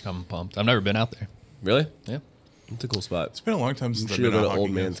yeah. I'm pumped. I've never been out there. Really? Yeah. It's a cool spot. It's been a long time You since I've should been go to to Hocking Old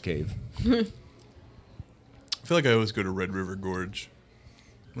Hills. Man's Cave. I feel like I always go to Red River Gorge.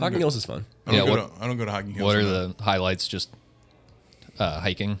 Hocking Hills is fun. I don't, Yeah, go, to, I don't go to Hocking Hills. What are enough. the highlights? Just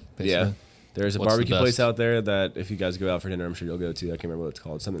hiking, basically. Yeah. There's a What's the barbecue place best? out there that if you guys go out for dinner, I'm sure you'll go to. I can't remember what it's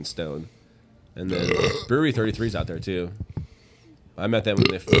called. Something Stone. And then Brewery 33 is out there too. I met them when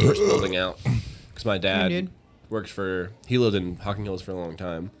they were first building out. Because my dad dude. he lived in Hocking Hills for a long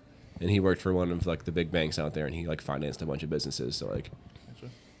time. And he worked for one of like the big banks out there, and he like financed a bunch of businesses. So like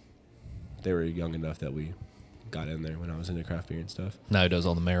they were young enough that we got in there when I was into craft beer and stuff. Now he does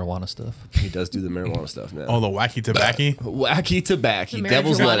all the marijuana stuff. He does do the marijuana stuff now. All the wacky tobacco? Wacky tobacco, The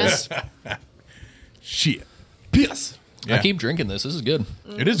devil's marijuana. lettuce. Shit. Yes. Yeah. I keep drinking this. This is good.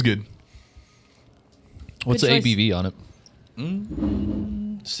 It is good. What's Good the choice. ABV on it?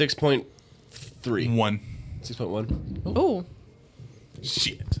 6.3. 1. 6.1. Ooh.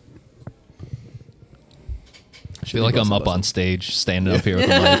 Shit. I feel like I'm up on stage, standing up here with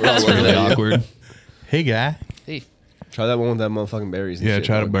the mic. It's really Yeah. awkward. Hey, guy. Hey, Try that one with that motherfucking berries. And Yeah, shit,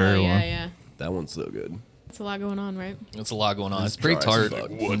 try to dog. burn Oh, yeah, one. yeah. That one's so good. It's a lot going on, right? it's a lot going on. It's It's pretty dry as tart fuck.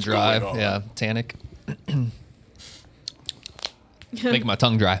 and What's dry. going on? Yeah, tannic. Making my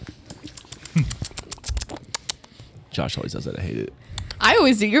tongue dry. Josh always does that. I hate it. I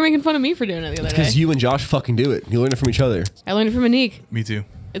always do. You're making fun of me for doing it the other day. Because you and Josh fucking do it. You learn it from each other. I learned it from Anik. Me too.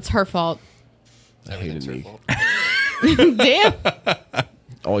 It's her fault. I hate Everything's her it. fault. Damn.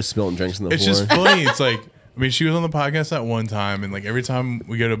 Always spilling drinks on the It's floor. just funny. It's like, I mean, she was on the podcast that one time, and like every time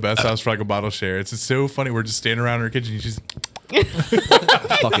we go to Beth's house for like a bottle share, it's just so funny. We're just standing around in her kitchen. And she's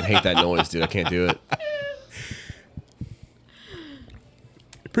I fucking hate that noise, dude. I can't do it.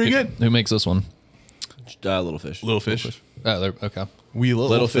 pretty good. Who makes this one? Little fish. Little fish. Oh, they're, okay. We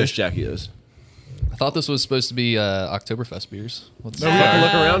Little fish, Jackie O's. I thought this was supposed to be Oktoberfest beers. What's No, the Fucking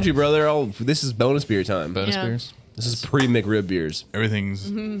look around you, brother. This is bonus beer time. bonus Yeah. beers? This is pre McRib beers.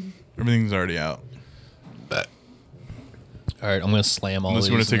 Everything's already out. All right, I'm gonna slam all Unless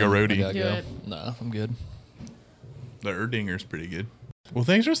you these. wanna take a and then roadie. I gotta Do go. it. No, I'm good. The Erdinger's pretty good. Well,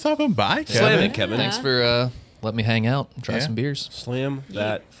 thanks for stopping by, Slam Kevin. it, Kevin. Thanks for letting me hang out and try Yeah. some beers. Slam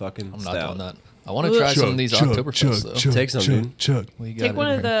that fucking I'm stout. not doing that. I want to try some of these Oktoberfest though. Take some, dude. Chug. What you got Take one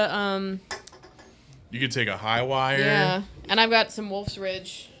in of there? the You could take a high wire. yeah, and I've got some Wolf's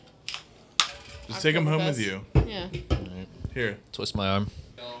Ridge. Just take them home with Oktoberfest. you. Yeah. Here. Twist my arm.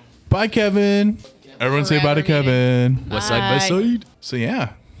 Bye, Kevin. Everyone say bye to Forever Kevin. West side by Bye. side. So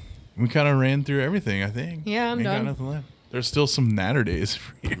yeah, we kind of ran through everything. I think. Yeah, I'm Ain't got done. nothing left. There's still some natter days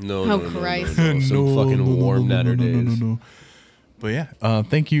for you. No, Oh, no, no, no, Christ. no, no. Some fucking warm natter days. But yeah,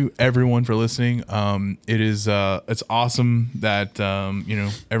 thank you everyone for listening. It's awesome that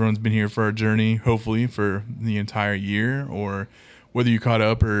everyone's been here for our journey. Hopefully for the entire year, or whether you caught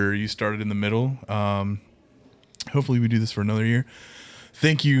up or you started in the middle. Hopefully we do this for another year.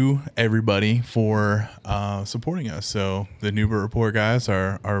 Thank you everybody for supporting us. So the Newbert Report guys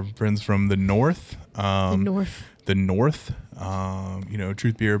are our friends from the north. North. The north.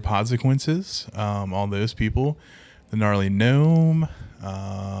 Truth Beer Podsequences. All those people. The Gnarly Gnome.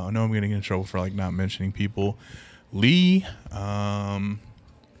 I know I'm going to get in trouble for not mentioning people. Lee. Who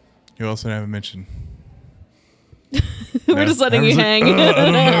else did I haven't mentioned? We're just letting you hang.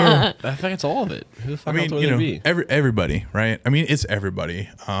 I think it's all of it. Who the fuck else would it be? Everybody, right? I mean, it's everybody.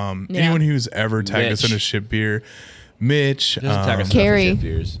 Anyone who's ever tagged us in a ship beer. Mitch. Doesn't tag us enough Carrie. in shit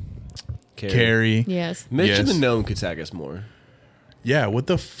beers. Carrie. Yes. Mitch Yes. and the gnome could tag us more. Yeah, what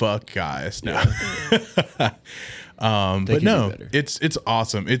the fuck, guys? No. They But could no, do better. it's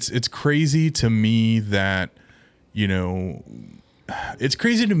awesome. It's crazy to me that, it's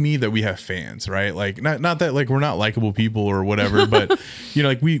crazy to me that we have fans, right? Like not that we're not likable people or whatever, but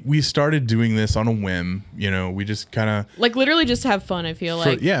we started doing this on a whim. We just kind of Literally just have fun, I feel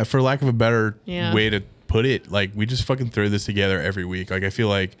like. for lack of a better Yeah. way to put it, we just fucking throw this together every week. I feel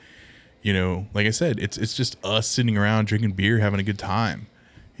like, like I said, it's just us sitting around drinking beer, having a good time.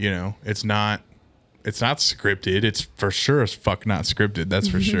 It's not scripted. It's for sure as fuck not scripted. That's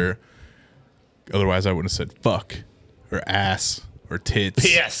for sure. Otherwise, I would have said fuck or ass or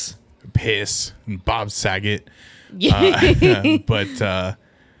tits, piss, and Bob Saget. But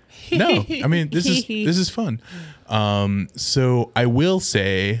no, I mean this is fun. So I will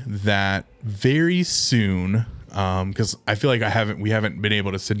say that very soon, because I feel like we haven't been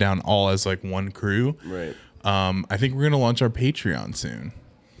able to sit down all as one crew. Right. I think we're gonna launch our Patreon soon.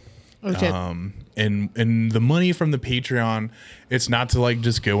 Oh, shit. And the money from the Patreon, it's not to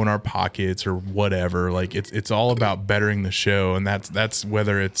just go in our pockets or whatever. It's all about bettering the show, and that's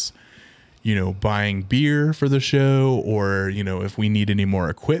whether it's buying beer for the show, or if we need any more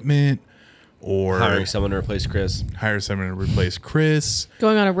equipment, or Hiring someone to replace Chris. hire someone to replace Chris.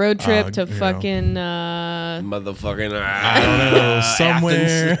 Going on a road trip to you know. fucking Motherfucking. I don't know,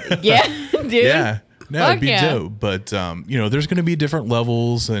 somewhere. yeah, dude. Yeah. No, Fuck it'd be yeah. dope. But there's gonna be different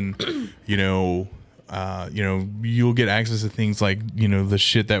levels, and you'll get access to things like the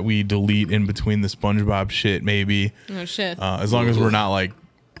shit that we delete in between the SpongeBob shit, maybe. Oh shit. As long as we're not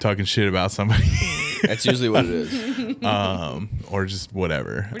talking shit about somebody. That's usually what it is. Or just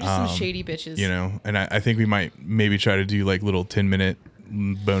whatever. We're just some shady bitches. And I think we might maybe try to do little 10-minute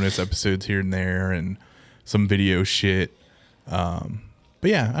bonus episodes here and there, and some video shit. But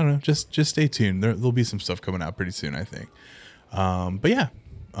yeah, I don't know. Just stay tuned. There'll be some stuff coming out pretty soon, I think. But yeah,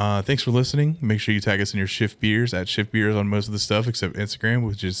 thanks for listening. Make sure you tag us in your Shift Beers at Shift Beers on most of the stuff except Instagram,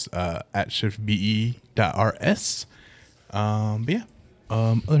 which is at shiftbe.rs. But yeah,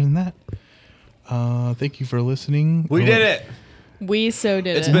 other than that, thank you for listening. We did it. We so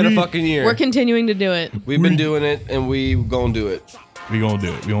did It's it. been a fucking year. We're continuing to do it. We've been doing it, and we gonna do it. We gonna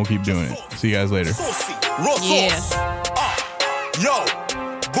do it. We gonna keep doing it. See you guys later. Saucy, raw Yeah. sauce. Yo,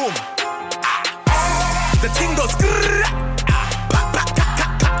 boom. The thing goes grrr.